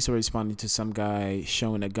police were responding to some guy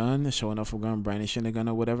showing off a gun, brandishing a gun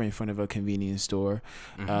or whatever in front of a convenience store.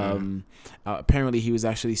 Apparently, he was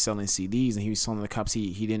actually selling CDs, and he was telling the cops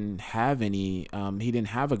he didn't have any, he didn't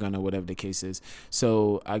have a gun or whatever the case is.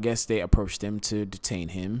 So I guess they approached him to detain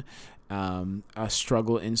him. A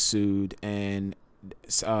struggle ensued, and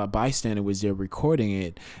a bystander was there recording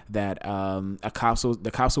it, that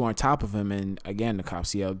the cops were on top of him, and again the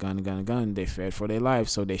cops yelled gun. They feared for their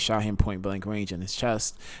lives, so they shot him point blank range in his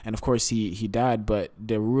chest, and of course he died. But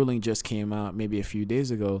the ruling just came out maybe a few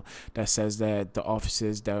days ago that says that the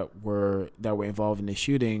officers that were involved in the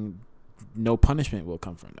shooting, no punishment will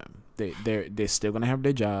come from them. They're still gonna have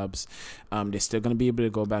their jobs. They're still gonna be able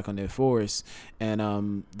to go back on their force, and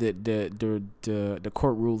the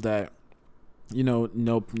court ruled that, no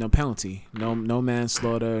penalty, no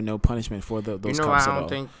manslaughter, no punishment for those cops at all. I don't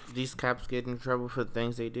think these cops get in trouble for the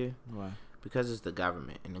things they do? Why? Because it's the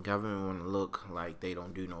government, and the government want to look like they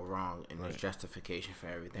don't do no wrong, and there's justification for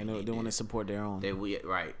everything. They want to support their own.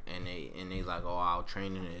 And they like, our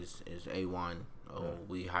training is A1.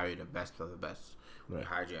 We hire the best of the best. Right.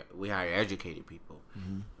 We hire educated people.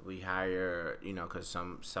 Mm-hmm. We hire, because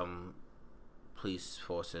some police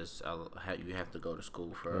forces, you have to go to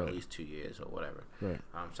school for at least 2 years or whatever. Right.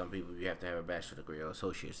 Some people, you have to have a bachelor's degree or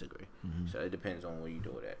associate's degree. Mm-hmm. So it depends on where you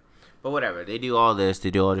do it at. But whatever, they do all this. They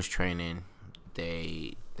do all this training.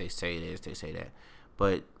 They say this, they say that.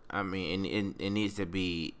 But I mean, it needs to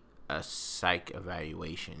be a psych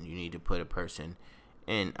evaluation. You need to put a person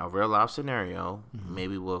in a real life scenario,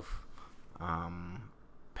 maybe with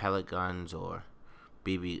pellet guns or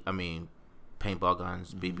paintball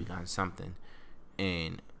guns, BB guns, something,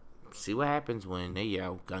 and see what happens when they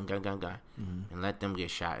yell gun, gun, gun, gun, and let them get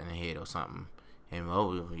shot in the head or something. And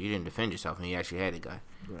you didn't defend yourself, and he actually had a gun.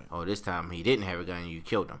 Right. Or this time he didn't have a gun, and you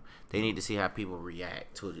killed him. They need to see how people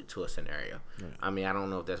react to a scenario. Right. I mean, I don't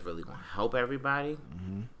know if that's really going to help everybody,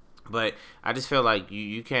 but I just feel like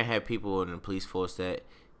you can't have people in the police force that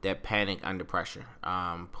panic under pressure.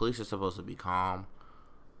 Police are supposed to be calm.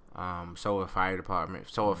 So are fire department.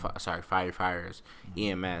 Firefighters,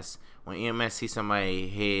 EMS. When EMS see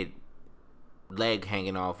somebody leg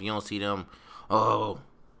hanging off, you don't see them. Oh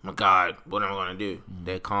my God, what am I gonna do?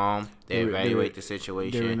 They're calm. They evaluate the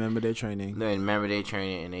situation. They remember their training.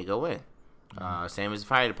 And they go in. Same as the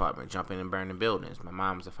fire department, jump in and burn the buildings. My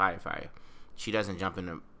mom's a firefighter. She doesn't jump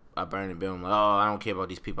in a burning building like, oh, I don't care about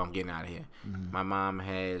these people. I'm getting out of here. My mom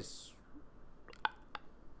has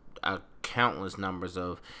countless numbers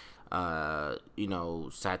of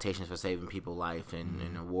citations for saving people's life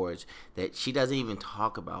and awards that she doesn't even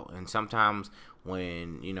talk about. And sometimes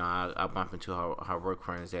when I bump into her work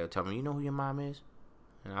friends, they'll tell me, you know who your mom is?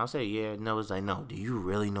 And I'll say, yeah. No, it's like, no, do you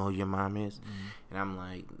really know who your mom is? And I'm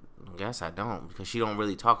like, I guess I don't, because she don't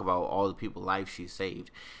really talk about all the people's life she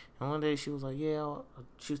saved. And one day she was like, yeah,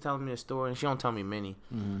 she was telling me a story, and she don't tell me many.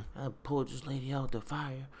 I pulled this lady out the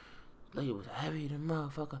fire. Lady was heavy than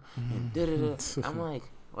motherfucker, and da-da-da. I'm like,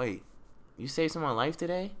 wait, you saved someone's life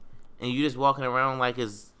today, and you just walking around like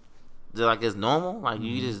it's normal, like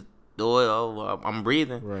you just do it. Oh, I'm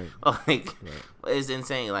breathing, right? It's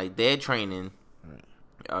insane. Like they're training,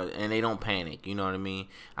 and they don't panic. You know what I mean?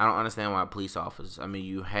 I don't understand why police officers. I mean,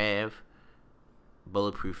 you have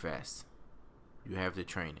bulletproof vests, you have the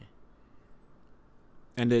training,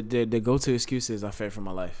 and the go-to excuses, I fear for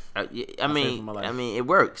my life. I mean, it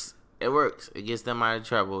works. It works. It gets them out of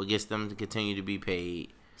trouble. It gets them to continue to be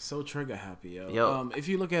paid. So trigger happy, yo. If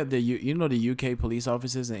you look at the UK police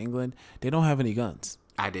officers in England, they don't have any guns.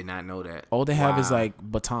 I did not know that. All they have is like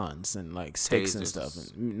batons and like sticks and stuff,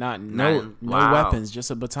 and no weapons, just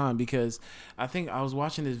a baton. Because I think I was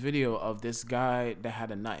watching this video of this guy that had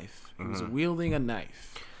a knife. He was wielding a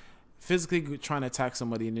knife, physically trying to attack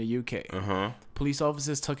somebody in the UK. Police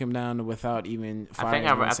officers took him down without even firing.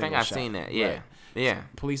 I think I've seen that. Yeah. Right. Yeah.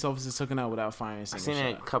 Police officers took him out without firing a single shot. I seen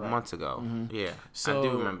that a couple months ago. Yeah. So, I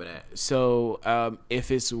do remember that. So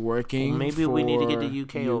if it's working, maybe we need to get the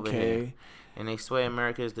UK over here. And they swear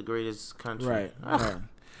America is the greatest country. Right.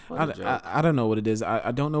 I don't know what it is.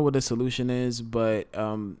 I don't know what the solution is, but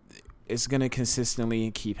it's gonna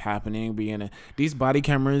consistently keep happening. These body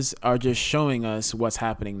cameras are just showing us what's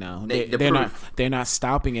happening now. They're not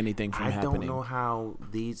stopping anything from happening. I don't know how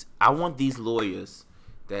I want these lawyers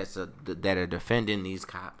that are defending these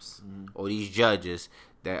cops or these judges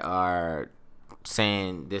that are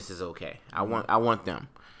saying this is okay. I want them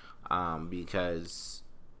because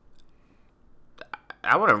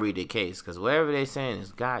I want to read the case, because whatever they're saying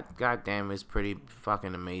is goddamn, it's pretty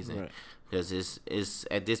fucking amazing. Right. Because it's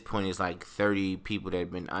at this point it's like 30 people that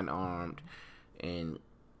have been unarmed and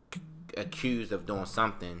accused of doing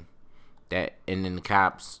something and then the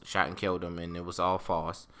cops shot and killed them, and it was all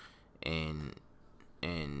false. And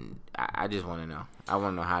I just want to know. I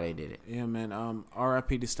want to know how they did it. Yeah, man.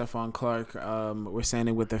 R.I.P. to Stephon Clark. We're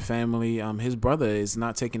standing with their family. His brother is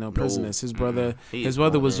not taking no prisoners. His brother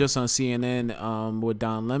was just on CNN with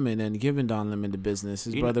Don Lemon and giving Don Lemon the business.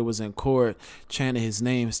 His brother was in court chanting his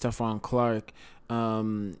name, Stephon Clark.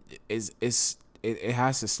 It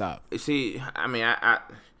has to stop. See, I mean,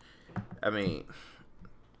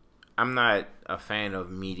 I'm not a fan of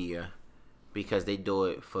media, because they do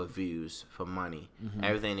it for views, for money.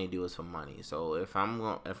 Everything they do is for money. So if I'm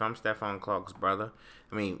Stephon Clark's brother,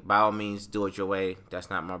 I mean, by all means, do it your way. That's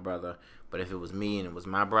not my brother. But if it was me and it was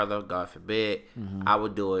my brother, God forbid, I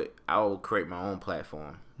would do it. I would create my own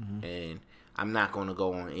platform, and I'm not going to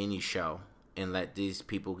go on any show and let these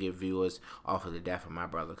people get viewers off of the death of my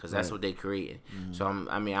brother, because that's what they created. So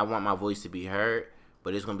I want my voice to be heard,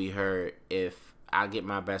 but it's going to be heard if I get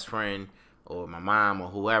my best friend or my mom or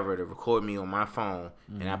whoever to record me on my phone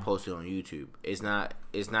and I post it on YouTube. It's not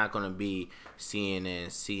going to be CNN,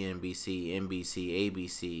 CNBC, NBC,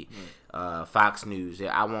 ABC, Fox News.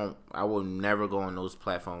 I will never go on those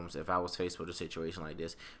platforms if I was faced with a situation like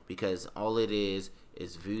this, because all it is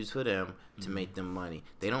views for them to make them money.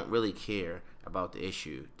 They don't really care about the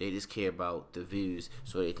issue. They just care about the views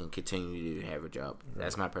so they can continue to have a job. Right.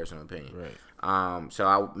 That's my personal opinion. Right.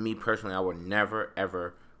 So me personally, I would never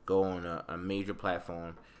ever go on a major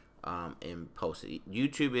platform and post it.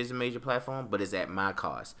 YouTube is a major platform, but it's at my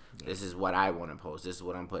cost. Yeah. This is what I want to post. This is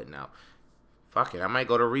what I'm putting out. Fuck it, I might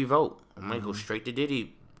go to Revolt. I might go straight to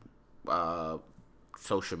Diddy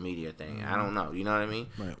social media thing. I don't know. You know what I mean?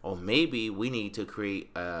 Right. Or maybe we need to create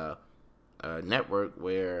a network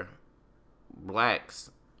where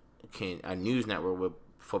blacks a news network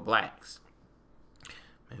for blacks.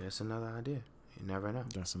 Maybe that's another idea. You never know.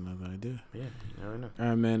 That's another idea. Yeah, you never know. All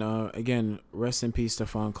right, man. Again, rest in peace,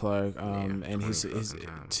 Stephon Clark. And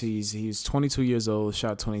he's 22 years old,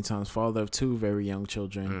 shot 20 times, father of 2 very young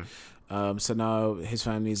children. So now his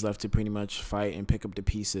family is left to pretty much fight and pick up the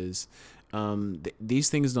pieces. These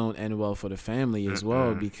things don't end well for the family as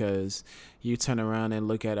well, because you turn around and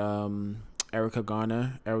look at Eric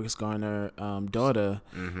Garner, daughter.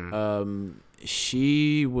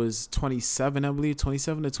 She was 27, I believe,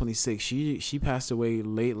 27 to 26. She passed away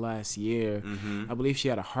late last year. I believe she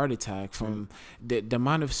had a heart attack from the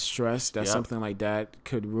amount of stress that something like that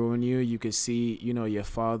could ruin you. You could see, your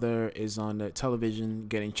father is on the television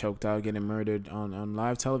getting choked out, getting murdered on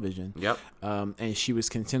live television. And she was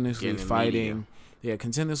continuously fighting. Yeah,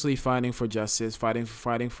 continuously fighting for justice, fighting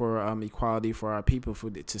for equality for our people,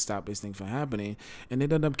 to stop this thing from happening, and they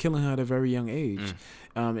ended up killing her at a very young age.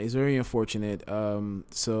 It's very unfortunate.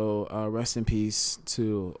 So rest in peace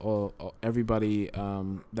to all everybody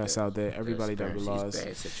that's out there, everybody that we lost.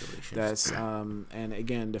 Bad situations. That's and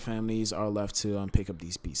again, the families are left to pick up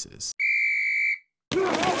these pieces.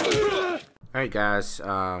 All right, guys.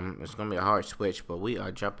 It's gonna be a hard switch, but we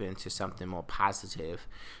are jumping into something more positive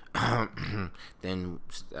than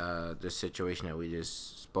the situation that we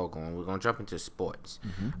just spoke on. We're gonna jump into sports,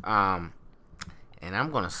 and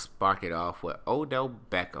I'm gonna spark it off with Odell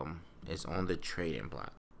Beckham is on the trading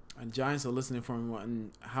block. And Giants are listening for him.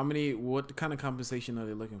 What kind of compensation are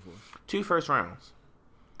they looking for? 2 first rounds.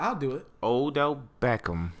 I'll do it. Odell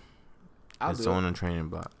Beckham. It's on the trading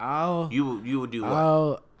block. You will do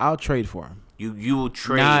what? I'll trade for him. You will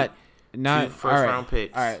trade not 2 first round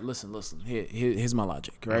picks. All right, listen. Here's my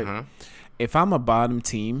logic, right? If I'm a bottom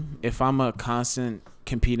team, if I'm a constant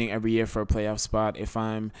competing every year for a playoff spot, if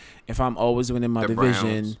I'm always winning my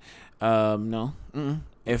division, no.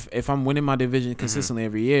 If I'm winning my division consistently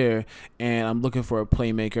every year, and I'm looking for a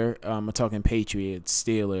playmaker, I'm talking Patriots,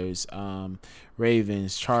 Steelers,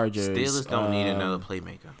 Ravens, Chargers. Steelers don't need another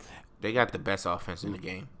playmaker. They got the best offense in the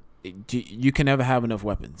game. You can never have enough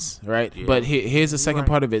weapons, right? Yeah. But here's the second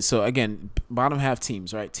part of it. So again, bottom half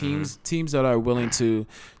teams, right? Teams that are willing to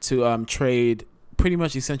trade pretty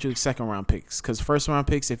much essentially second round picks, because first round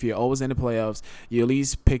picks, if you're always in the playoffs, you're at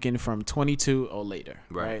least picking from 22 or later,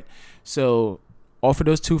 right? So offer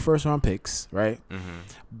those 2 first round picks, right?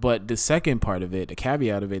 But the second part of it, the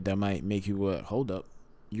caveat of it that might make you hold up,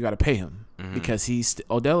 you got to pay him, because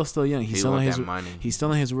Odell is still young. He's still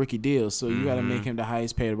in his rookie deal, so you got to make him the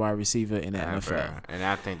highest paid wide receiver in the NFL. And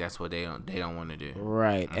I think that's what they don't want to do.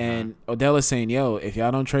 Right. And Odell is saying, "Yo, if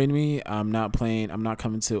y'all don't trade me, I'm not playing. I'm not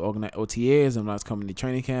coming to organize OTAs. I'm not coming to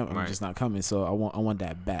training camp. I'm just not coming. So I want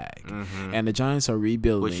that bag." And the Giants are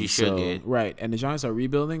rebuilding, which he should get. Right. And the Giants are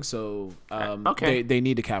rebuilding, so they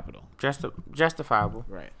need the capital. Justifiable.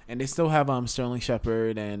 Right. And they still have Sterling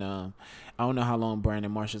Shepard, and I don't know how long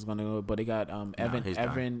Brandon Marshall's gonna go, but they got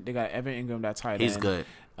Evan. They got Evan Ingram. That's tight end. He's good.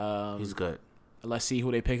 He's good. Let's see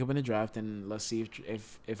who they pick up in the draft, and let's see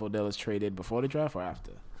if Odell is traded before the draft or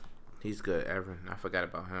after. He's good, Evan. I forgot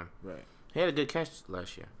about him. Right. He had a good catch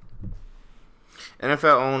last year.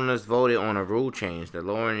 NFL owners voted on a rule change. The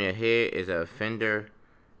lowering your head is an offender.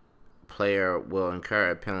 Player will incur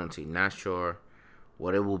a penalty. Not sure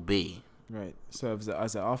what it will be. Right. So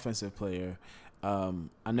as an offensive player,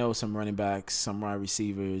 I know some running backs, some wide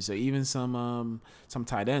receivers, or even some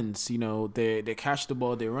tight ends. They catch the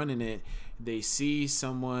ball, they're running it. They see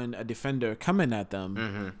a defender coming at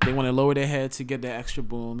them. They want to lower their head to get that extra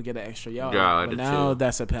boom, get that extra yard. But now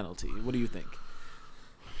that's a penalty. What do you think?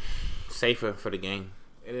 Safer for the game.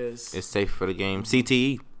 It is. It's safe for the game.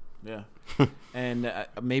 CTE. Yeah. And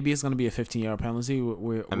maybe it's going to be a 15-yard penalty.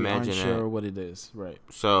 We aren't sure what it is. Right.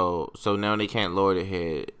 So now they can't lower their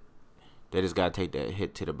head. They just got to take that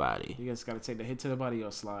hit to the body. You just got to take the hit to the body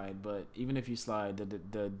or slide. But even if you slide,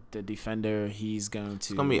 the defender, he's going to...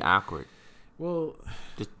 It's going to be awkward. Well...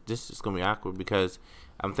 This is going to be awkward because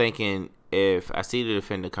I'm thinking if I see the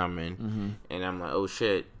defender coming and I'm like, oh,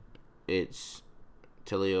 shit, it's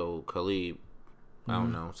Talil Khalib. I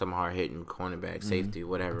don't know, some hard-hitting cornerback, safety,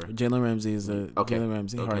 whatever. Jalen Ramsey is Jalen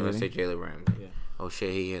Ramsey. Okay, let's say Jalen Ramsey. Yeah. Oh,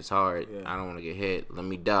 shit, he hits hard. Yeah. I don't want to get hit. Let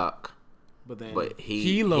me duck. But then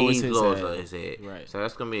he lowers his head. Right. So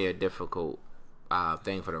that's going to be a difficult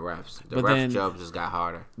thing for the refs. The refs' jobs just got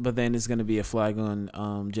harder. But then it's gonna be a flag on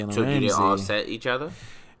Jalen Ramsey. So do they offset each other?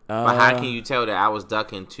 But how can you tell that I was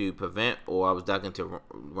ducking to prevent or I was ducking to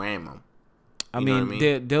ram him? I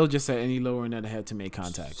mean, they'll just say any lowering of the head to make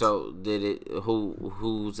contact. So did it?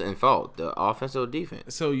 Who's in fault? The offense or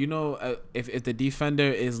defense? So if the defender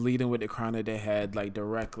is leading with the crown of their head like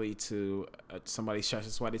directly to somebody's chest,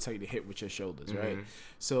 that's why they tell you to hit with your shoulders, right?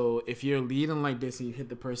 So if you're leading like this and you hit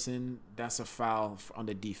the person, that's a foul on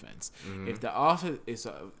the defense. If the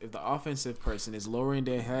offensive person is lowering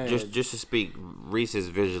their head, just to speak, Reese is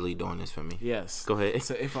visually doing this for me. Yes, go ahead.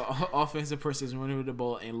 So if an offensive person is running with the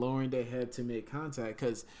ball and lowering their head to make contact,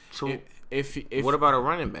 because if what about a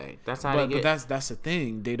running back? That's how they get. But that's the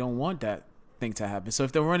thing. They don't want that thing to happen. So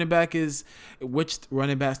if the running back is, which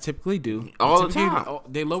running backs typically do all the time,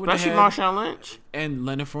 they lower especially the head. Marshawn Lynch and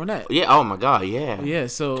Leonard Fournette. Yeah. Oh my God. Yeah. Yeah.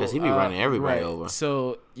 So because he be running everybody over.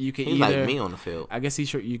 So you can he's either like me on the field. I guess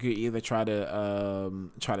you could either try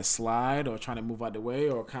to slide or try to move out the way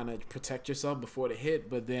or kind of protect yourself before the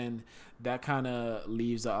hit, but then that kind of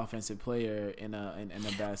leaves the offensive player in a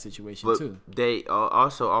bad situation too. They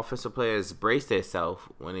also offensive players brace themselves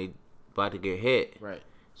when they about to get hit. Right.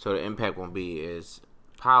 So the impact won't be as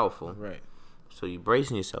powerful. Right. So you're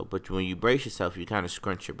bracing yourself, but when you brace yourself, you kind of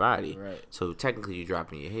scrunch your body. Right. So technically, you're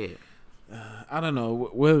dropping your head. I don't know.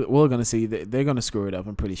 We're gonna see. They're gonna screw it up.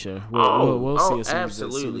 I'm pretty sure. We'll see as soon as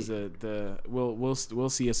we'll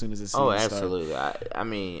see as soon as the season starts. Absolutely. I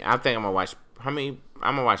mean, I think I'm gonna watch. I'm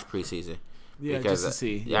gonna watch preseason. Yeah, because, just to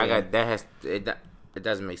see. Yeah, I got that. It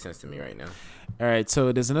doesn't make sense to me right now. All right,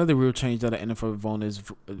 so there's another rule change that the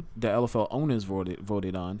LFL owners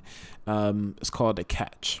voted on. It's called the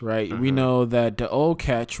catch, right? We know that the old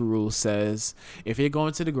catch rule says if you're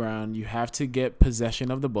going to the ground, you have to get possession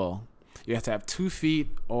of the ball. You have to have 2 feet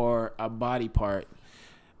or a body part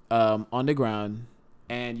on the ground,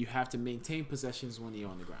 and you have to maintain possessions when you're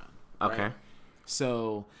on the ground. Okay. Right?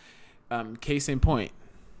 So, case in point,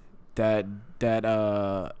 that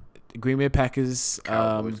Green Bay Packers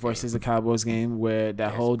versus the Cowboys game where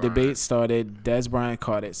that whole debate started. Dez Bryant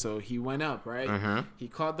caught it, so he went up, right? He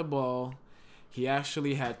caught the ball. He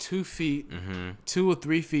actually had 2 feet, 2 or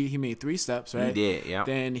 3 feet. He made 3 steps, right? He did, yeah.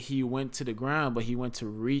 Then he went to the ground, but he went to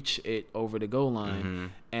reach it over the goal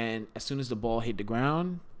line, and as soon as the ball hit the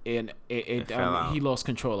ground, and he lost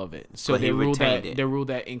control of it. So they ruled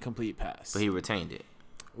that incomplete pass. But he retained it.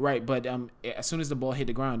 Right, but as soon as the ball hit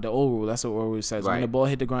the ground, the old rule, that's what the old rule says. Right. When the ball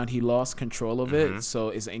hit the ground, he lost control of it, so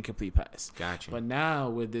it's an incomplete pass. Gotcha. But now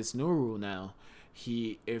with this new rule, now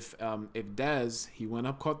if Dez he went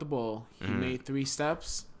up, caught the ball, he made 3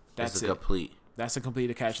 steps. That's complete. That's a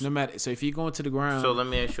completed catch. No matter. So if you go into the ground, so let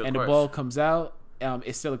me ask you a and question. The ball comes out,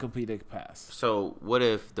 it's still a completed pass. So what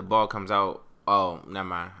if the ball comes out? Oh, never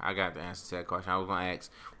mind. I got the answer to that question. I was gonna ask,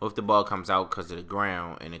 what if the ball comes out because of the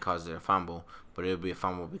ground and it causes a fumble, but it'll be a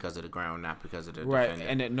fumble because of the ground, not because of the defender.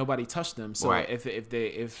 And that nobody touched them. So if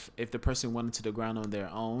the person went into the ground on their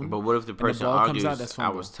own, but what if the person argues,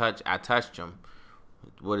 I touched him?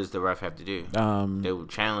 What does the ref have to do? They would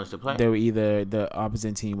challenge the play. The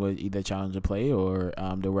opposite team would either challenge the play or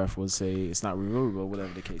the ref would say it's not reviewable,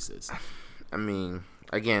 whatever the case is. I mean,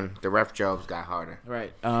 again, the ref jobs got harder.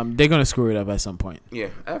 Right. They're gonna screw it up at some point. Yeah,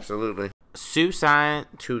 absolutely. Sue signed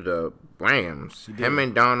to the Rams. Him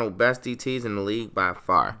and Donald, best DTs in the league by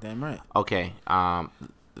far. Damn right. Okay.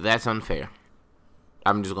 That's unfair.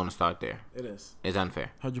 I'm just gonna start there. It is. It's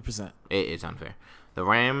unfair. 100%. It is unfair. The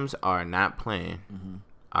Rams are not playing.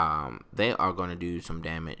 They are gonna do some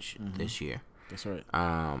damage this year. That's right.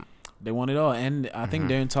 They want it all, and I think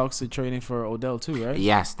they're in talks to trading for Odell too, right?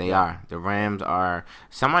 Yes, they are. The Rams are.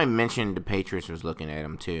 Somebody mentioned the Patriots was looking at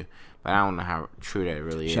them too, but I don't know how true that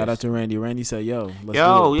really is. Shout out to Randy. Randy said, let's do it.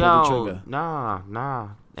 Pull the trigger." Nah.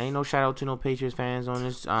 Ain't no shout out to no Patriots fans on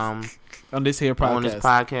this on this here podcast. On this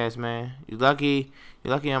podcast, man. You lucky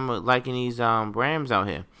I'm liking these Rams out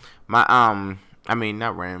here. I mean,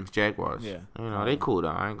 not Rams, Jaguars. Yeah. You know, they cool, though.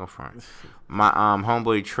 I ain't gonna front. My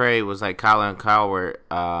homeboy Trey was like, Colin Coward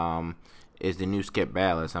is the new Skip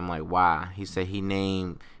Bayless. I'm like, why? He said he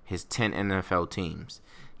named his 10 NFL teams.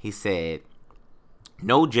 He said,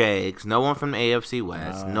 no Jags, no one from the AFC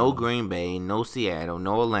West, no Green Bay, no Seattle,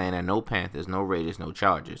 no Atlanta, no Panthers, no Raiders, no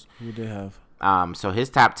Chargers. Who did have? So his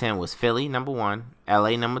top 10 was Philly, number 1,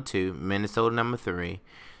 LA, number 2, Minnesota, number 3,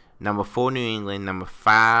 number 4, New England. Number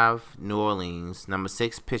 5, New Orleans. Number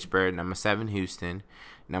 6, Pittsburgh. Number 7, Houston.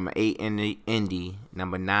 Number 8, Indy.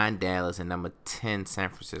 Number 9, Dallas. And number 10, San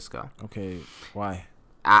Francisco. Okay, why?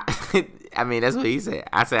 I mean, that's what he said.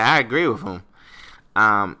 I said, I agree with him.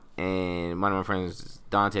 And one of my friends,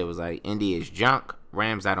 Dante, was like, Indy is junk.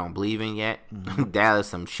 Rams I don't believe in yet. Dallas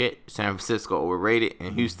some shit. San Francisco overrated,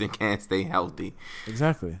 and Houston can't stay healthy.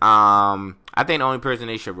 Exactly. I think the only person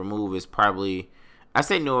they should remove is probably, I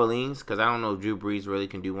say New Orleans, because I don't know if Drew Brees really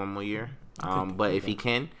can do one more year. But if he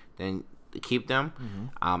can, then keep them.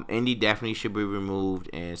 Indy definitely should be removed,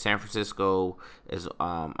 and San Francisco is.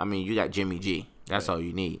 You got Jimmy G. That's all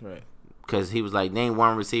you need. Right. Because he was like, name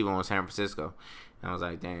one receiver on San Francisco, and I was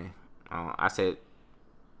like, dang. I said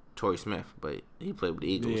Torrey Smith, but he played with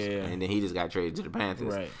the Eagles, and then he just got traded to the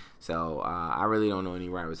Panthers. Right. So I really don't know any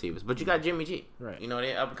wide receivers. But you got Jimmy G. Right. You know,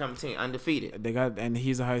 they're up and coming team, undefeated. And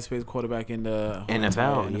he's a highest paid quarterback in the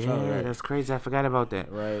NFL. NFL, right? That's crazy. I forgot about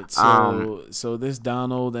that. Right. So this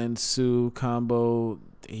Donald and Sue combo,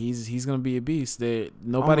 he's gonna be a beast.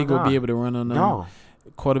 Nobody will be able to run on them. No.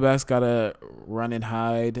 Quarterbacks gotta run and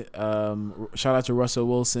hide. Shout out to Russell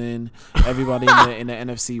Wilson. Everybody in the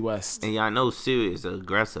NFC West. And y'all know Sue is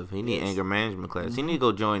aggressive. He need anger management class. He need to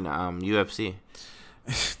go join the UFC.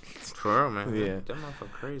 For real, man. Yeah. That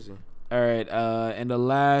motherfucker crazy. All right, and the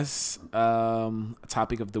last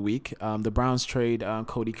topic of the week, the Browns trade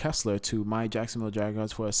Cody Kessler to my Jacksonville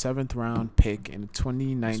Jaguars for a 7th-round pick in the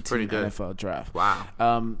 2019 NFL Draft.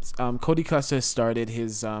 Wow. Cody Kessler started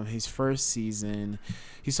his first season.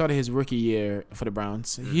 He started his rookie year for the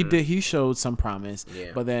Browns. He showed some promise,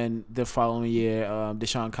 but then the following year,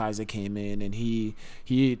 Deshaun Kaiser came in and he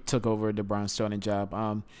took over the Browns starting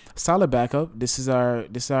job. Solid backup. This is our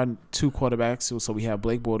 2 quarterbacks. So we have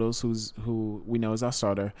Blake Bortles, who we know is our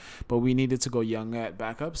starter, but we needed to go young at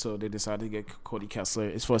backup, so they decided to get Cody Kessler.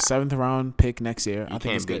 It's for a 7th-round pick next year. I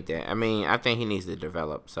think it's good. That. I think he needs to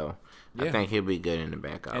develop. So. Yeah. I think he'll be good in the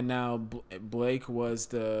backup. And now Blake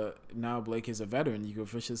is a veteran. You could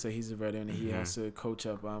officially say he's a veteran, and he has to coach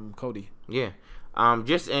up Cody. Yeah.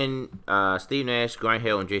 Steve Nash, Grant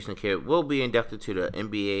Hill, and Jason Kidd will be inducted to the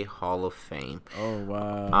NBA Hall of Fame. Oh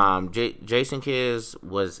wow. Jason Kidd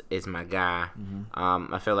is my guy.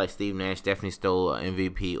 I feel like Steve Nash definitely stole an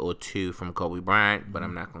MVP or 2 from Kobe Bryant, but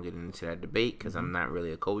I'm not gonna get into that debate because I'm not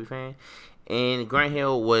really a Kobe fan. And Grant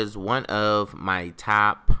Hill was one of my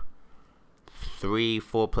top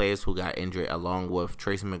 3-4 players who got injured, along with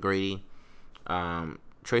Tracy McGrady,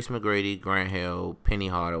 Grant Hill, Penny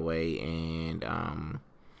Hardaway, and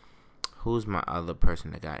who's my other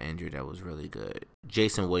person that got injured that was really good?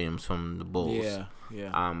 Jason Williams from the Bulls.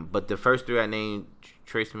 Yeah. But the first 3 I named,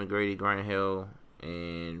 Tracy McGrady, Grant Hill,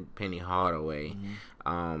 and Penny Hardaway.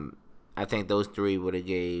 I think those 3 would have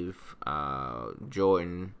gave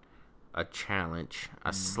Jordan a challenge,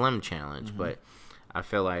 a slim challenge, but I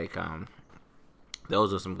feel like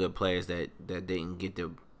those are some good players that didn't get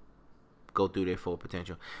to go through their full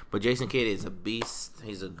potential. But Jason Kidd is a beast.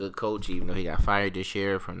 He's a good coach, even though he got fired this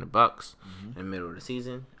year from the Bucks in the middle of the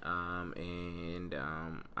season.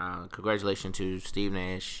 Congratulations to Steve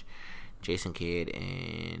Nash, Jason Kidd,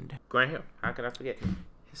 and Grant Hill. How could I forget?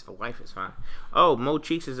 His wife is fine. Oh, Mo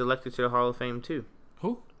Cheeks is elected to the Hall of Fame too.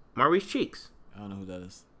 Who? Maurice Cheeks. I don't know who that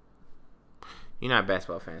is. You're not a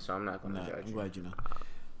basketball fan, so I'm not going to judge I'm you. glad you know.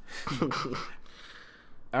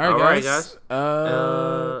 All right, guys.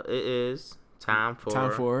 It is time for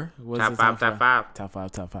top 5.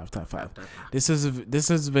 This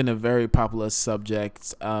has been a very popular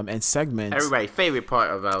subject and segment. Everybody's favorite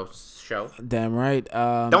part of our show. Damn right.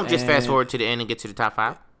 Don't just fast forward to the end and get to the top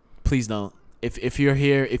 5. Please don't. If you're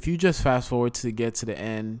here, if you just fast forward to get to the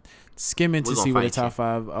end, skim in to see what the top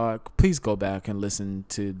 5 are. Please go back and listen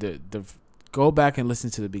to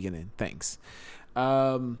the beginning. Thanks.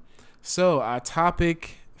 So our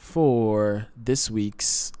topic for this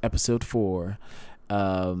week's episode 4,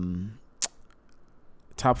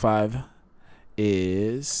 top 5,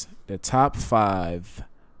 is the top 5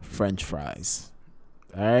 French fries.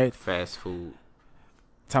 All right, fast food.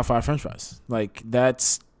 Top 5 French fries. Like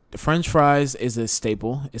French fries is a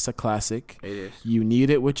staple. It's a classic. It is. You need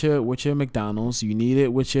it with your McDonald's. You need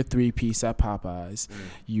it with your 3-piece at Popeyes.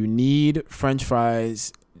 You need French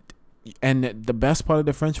fries. And the best part of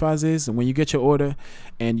the French fries is when you get your order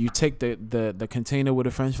and you take the container with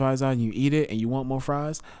the French fries out and you eat it and you want more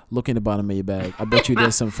fries, look in the bottom of your bag. I bet you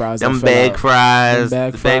there's some fries. Them bag fries.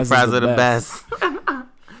 The bag fries are the best.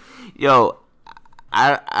 Yo,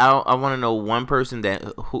 I want to know one person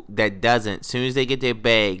that doesn't. As soon as they get their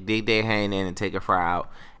bag, dig their hand in and take a fry out.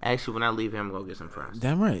 Actually, when I leave here, I'm going to get some fries.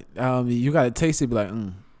 Damn right. You got to taste it, be like,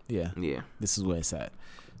 yeah, this is where it's at.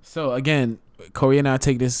 So, again, Corey and I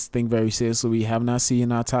take this thing very seriously. We have not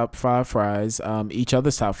seen our top 5 fries, each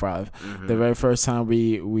other's top 5. The very first time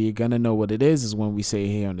we're going to know what it is when we say it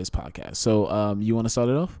here on this podcast. So, you want to start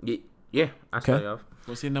it off? Yeah, I'll start you off.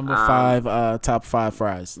 What's your number 5 top 5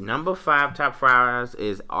 fries? Number 5 top fries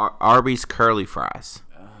is Arby's curly fries.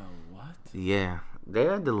 What? Yeah, they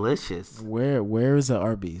are delicious. Where is the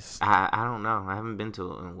Arby's? I don't know. I haven't been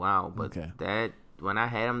to it in a while, but that when I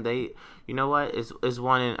had them, you know what? It's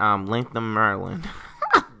one in Latham, Maryland.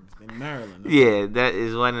 In Maryland. Okay. Yeah, that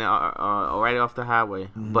is one right off the highway.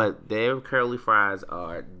 Mm-hmm. But their curly fries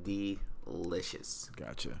are delicious.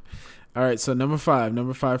 Gotcha. All right, so number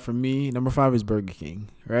 5 for me. Number 5 is Burger King,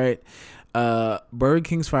 right? Burger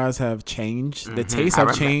King's fries have changed. The taste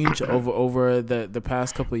have changed over the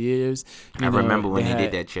past couple of years. I remember when they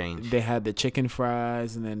did that change. They had the chicken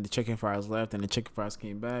fries, and then the chicken fries left, and the chicken fries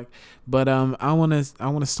came back. But I wanna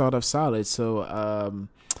start off solid. So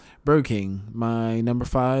Burger King, my number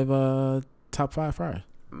 5 top 5 fries.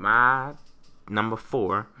 My number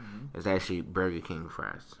 4 is actually Burger King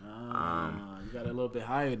fries. You got it a little bit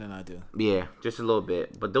higher than I do. Yeah, just a little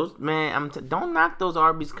bit. But those, man, don't knock those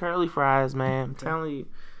Arby's curly fries, man. I'm telling you.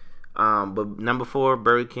 But number 4,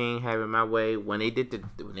 Burger King, have it my way. When they did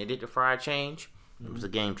the fry change, it was a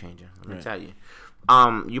game changer. Let me tell you.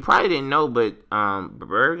 You probably didn't know, but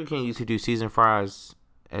Burger King used to do seasoned fries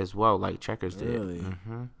as well, like Checkers did. Really?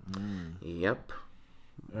 Yep.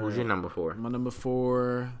 Who's your number 4? My number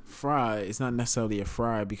 4 fry. It's not necessarily a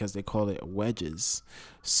fry because they call it wedges.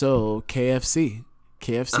 So KFC.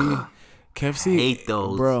 Hate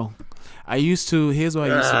those, bro. Here's what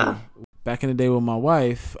I used to do. Back in the day with my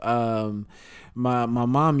wife, my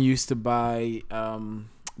mom used to buy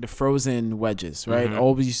the frozen wedges, right?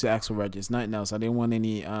 Always used to ask for wedges, nothing else. I didn't want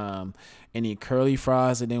any curly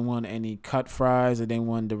fries. I didn't want any cut fries. I didn't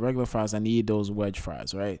want the regular fries. I need those wedge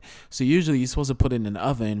fries, right? So usually you're supposed to put it in an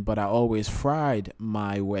oven, but I always fried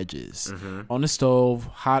my wedges on the stove,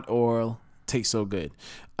 hot oil. Tastes so good.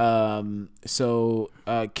 KFC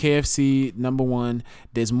number 1.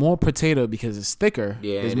 There's more potato because it's thicker.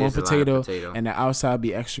 Yeah, there's more potato, and the outside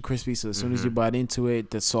be extra crispy. So as soon as you bite into it,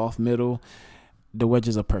 the soft middle, the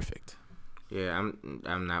wedges are perfect. Yeah,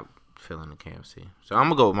 I'm not feeling the KFC, so I'm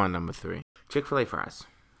gonna go with my number 3, Chick-fil-A fries.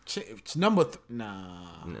 Number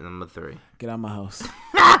 3. Get out of my house.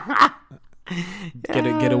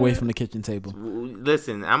 Get away from the kitchen table.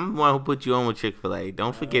 Listen, I'm the one who put you on with Chick-fil-A.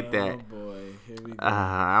 Don't forget that. Oh boy, here we go.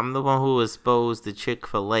 I'm the one who exposed the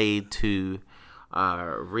Chick-fil-A to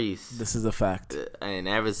Reese. This is a fact. And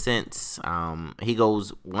ever since, he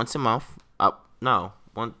goes once a month. How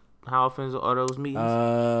often are those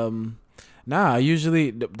meetings?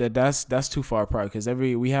 Usually that's too far apart because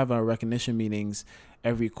we have our recognition meetings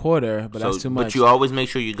every quarter, but that's too much. But you always make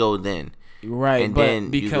sure you go then. Right, and then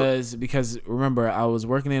because remember I was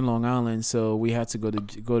working in Long Island, so we had to go to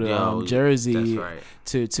Jersey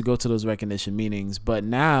to go to those recognition meetings. But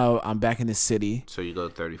now I'm back in the city, so you go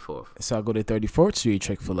to 34th. So I go to 34th Street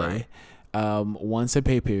Chick-fil-A, once a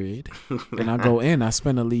pay period, and I go in. I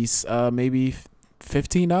spend at least maybe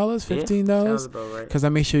 $15 because I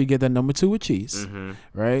make sure you get that number 2 with cheese,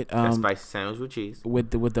 right? That spicy sandwich with cheese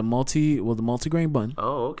with the multi-grain bun.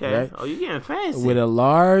 Oh, okay. Right? Oh, you getting fancy with a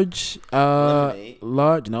large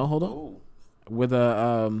no, hold on. Ooh. With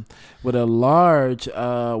a large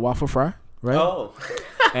waffle fry, right? Oh.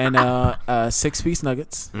 And 6-piece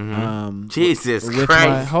nuggets. Jesus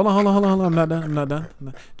Christ! Hold on. I'm not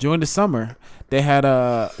done. During the summer, they had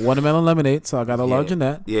a watermelon lemonade, so I got a large in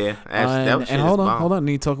that. Yeah, and hold on. I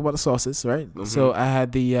need to talk about the sauces, right? So I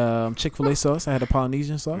had the Chick-fil-A sauce, I had the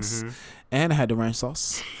Polynesian sauce, and I had the ranch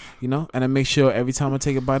sauce. And I make sure every time I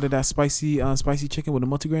take a bite of that spicy chicken with a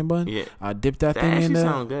multigrain bun, I dip that thing in there. That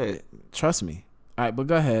actually sounds good. Trust me. All right, but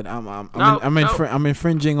go ahead. I'm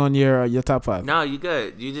infringing on your top 5. No, you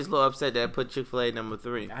good. You just a little upset that I put Chick-fil-A number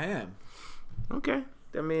 3. I am. Okay.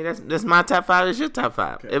 I mean, that's my top 5. It's your top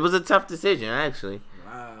 5. Okay. It was a tough decision, actually.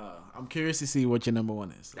 Wow. I'm curious to see what your number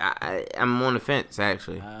 1 is. I'm on the fence,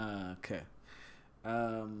 actually. Okay.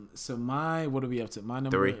 So what are we up to? My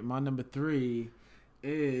number 3. My number 3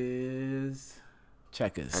 is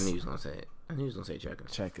Checkers. I knew you was gonna say it. I knew you was gonna say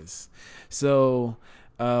Checkers. Checkers. So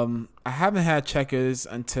I haven't had Checkers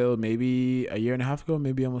until maybe a year and a half ago,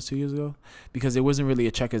 maybe almost 2 years ago, because there wasn't really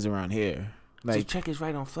a Checkers around here. Like Checkers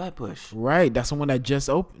right on Flatbush. Right, that's the one that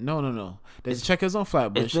just opened. No. There's Checkers on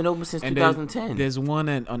Flatbush. It's been open since 2010. There's one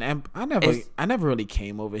on I never really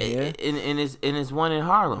came over here. And it's one in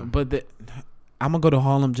Harlem. But I'm gonna go to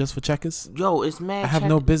Harlem just for Checkers. Yo, it's mad. I have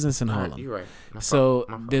no business in Harlem. You're right. So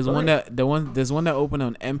there's one that opened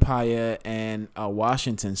on Empire and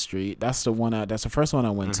Washington Street. That's the one. That's the first one I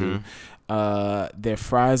went to. Their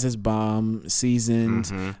fries is bomb,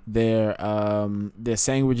 seasoned. Their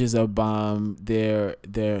sandwiches are bomb. Their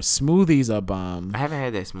smoothies are bomb. I haven't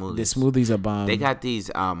had that smoothie. The smoothies are bomb. They got these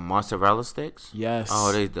mozzarella sticks. Yes.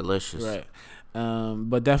 Oh, they're delicious. Right.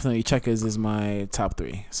 But definitely Checkers is my top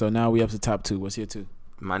 3. So now we up to top 2. What's your 2?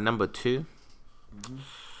 My number 2.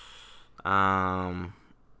 Yeah.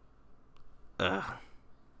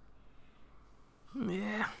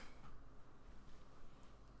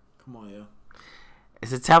 Come on, yo.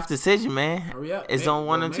 It's a tough decision, man. Hurry up. It's on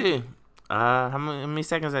 1 and 2. How many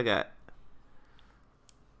seconds I got?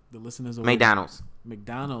 The listeners. McDonald's.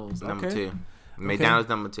 Number 2. McDonald's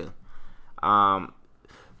number 2.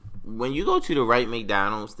 When you go to the right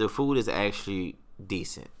McDonald's, the food is actually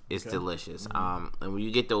decent. It's delicious. And when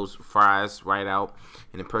you get those fries right out,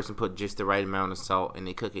 and the person put just the right amount of salt, and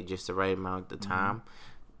they cook it just the right amount of the time,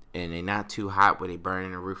 and they're not too hot where they burn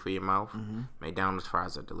in the roof of your mouth, McDonald's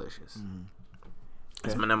fries are delicious.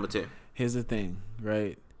 That's my number 2. Here's the thing,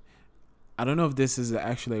 right? I don't know if this is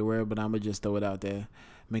actually a word, but I'm gonna just throw it out there.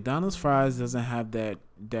 McDonald's fries doesn't have that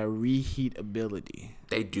reheat ability.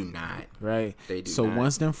 They do not. Right? They do so not.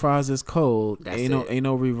 Once them fries is cold, ain't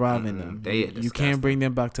no reviving them. You can't bring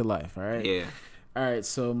them back to life, all right? Yeah. All right,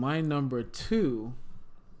 so my number 2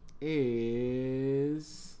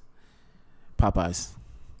 is Popeyes.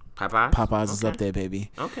 Popeyes is up there,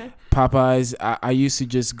 baby. Okay. Popeyes, I used to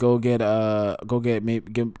just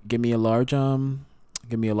give me a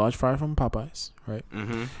large fry from Popeyes, right?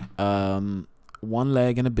 One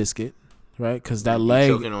leg and a biscuit, right? Because that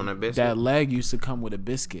leg used to come with a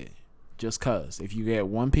biscuit. Just cause if you get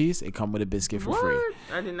one piece, it come with a biscuit for free.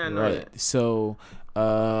 I did not know that. So,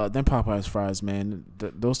 then Popeyes fries, man,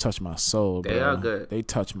 those touch my soul, bro. They are good. They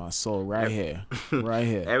touch my soul right here.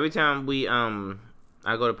 Every time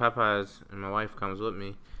I go to Popeyes and my wife comes with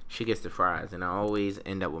me, she gets the fries, and I always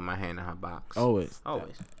end up with my hand in her box. Always.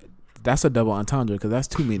 That's a double entendre because that's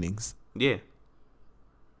 2 meanings. Yeah.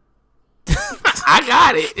 I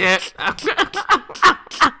got it. Yeah.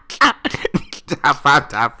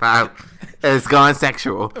 Top five. It's going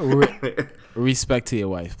sexual. Respect to your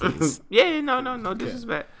wife, please. Yeah, no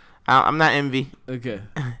disrespect. I'm not envy. Okay.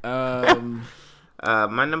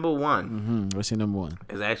 My number 1. What's your number 1?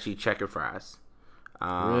 Is actually checker fries.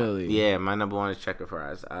 Really? Yeah, my number 1 is checker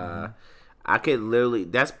fries. I could literally.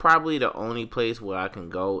 That's probably the only place where I can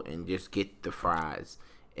go and just get the fries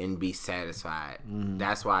and be satisfied.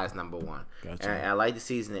 That's why it's number 1. Gotcha. And I like the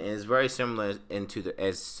seasoning. And it's very similar to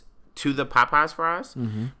the Popeyes fries,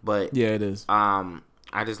 but yeah, it is. I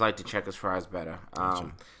just like the Checkers fries better.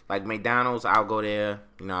 Gotcha. Like McDonald's, I'll go there.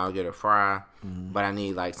 I'll get a fry, but I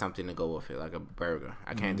need like something to go with it, like a burger.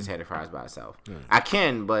 I can't just have the fries by itself. Yeah. I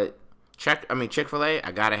can, but Chick-fil-A,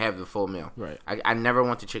 I gotta have the full meal. Right. I never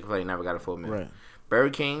went to Chick-fil-A, never got a full meal. Right. Burger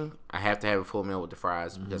King, I have to have a full meal with the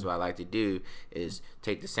fries because what I like to do is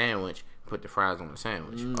take the sandwich, put the fries on the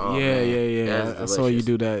sandwich. Oh, yeah, man, yeah. I saw you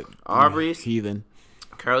do that. Arby's, heathen.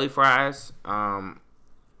 Curly fries. Yeah,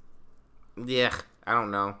 I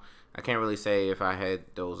don't know. I can't really say if I had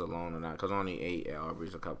those alone or not because I only ate at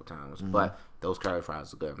Arby's a couple times. But those curly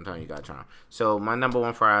fries are good. I'm telling you, gotta try them. So my number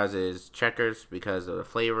 1 fries is Checkers because of the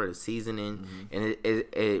flavor, the seasoning, and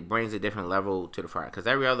it brings a different level to the fry. Because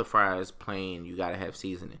every other fry is plain. You gotta have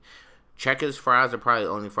seasoning. Checkers fries are probably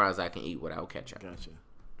the only fries I can eat without ketchup. Gotcha.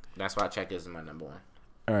 That's why Checkers is my number 1.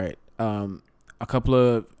 All right. A couple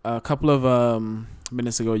of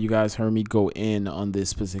minutes ago, you guys heard me go in on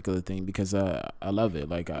this particular thing because I love it.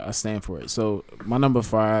 Like I stand for it. So my number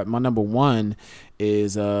 1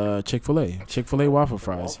 is Chick-fil-A. Chick-fil-A waffle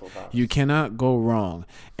fries. You cannot go wrong.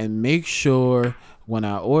 And make sure when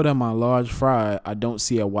I order my large fry, I don't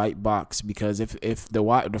see a white box because if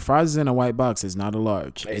the fries is in a white box, it's not a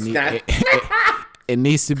large. It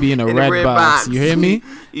needs to be in a red box. You hear me?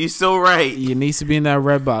 You're so right. It needs to be in that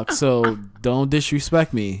red box. So don't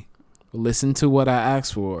disrespect me. Listen to what I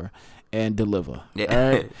asked for and deliver. Yeah.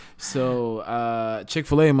 All right. So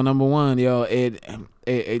Chick-fil-A, my number 1, yo.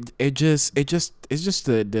 It's just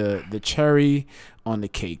the cherry on the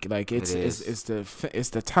cake. Like it's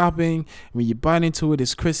the topping. When you bite into it,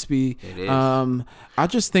 it's crispy. It is. I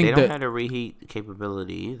just think they don't have the reheat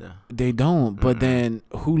capability either. They don't. But then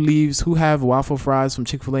who have waffle fries from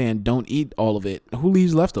Chick-fil-A and don't eat all of it? Who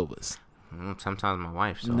leaves leftovers? Sometimes my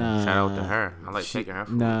wife. So shout out to her. I like taking her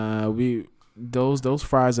food. Those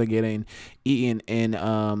fries are getting eaten in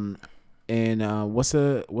in what's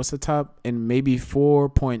the top in maybe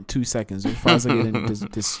 4.2 seconds. Those files are getting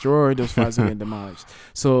destroyed. Those files are getting demolished.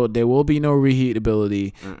 So there will be no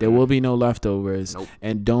reheatability. There will be no leftovers. Nope.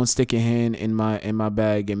 And don't stick your hand in my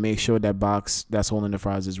bag and make sure that box that's holding the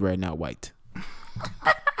fries is red, not white.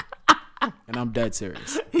 And I'm dead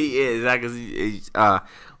serious. He is.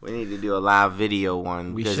 We need to do a live video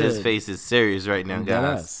one because his face is serious right now,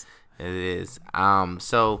 guys. It is.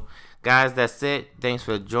 So, guys, that's it. Thanks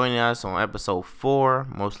for joining us on episode 4,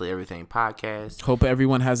 Mostly Everything Podcast. Hope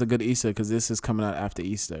everyone has a good Easter because this is coming out after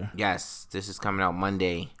Easter. Yes, this is coming out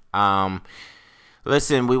Monday.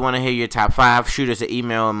 Listen, we want to hear your top 5. Shoot us an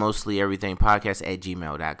email at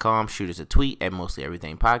mostlyeverythingpodcast@gmail.com. Shoot us a tweet at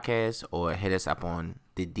mostlyeverythingpodcast or hit us up on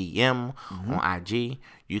the DM on IG.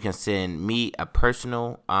 You can send me a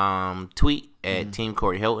personal tweet at Team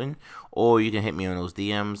Corey Hilton, or you can hit me on those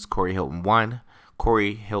DMs, Corey Hilton 1.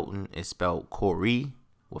 Corey Hilton is spelled Corey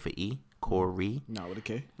with an E. Corey. Not with a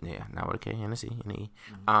K. Yeah, not with a K and a C and an E.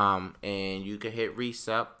 And you can hit Reese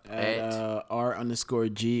up at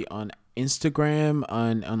R_G on Instagram,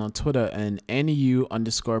 on Twitter, and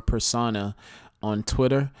NU_persona on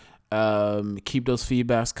Twitter. Keep those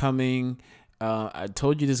feedbacks coming. I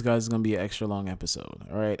told you this guy's going to be an extra long episode.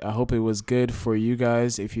 All right. I hope it was good for you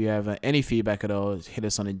guys. If you have any feedback at all, hit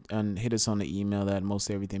us on the email at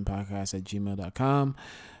mostlyeverythingpodcast@gmail.com.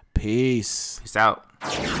 Peace. Peace out.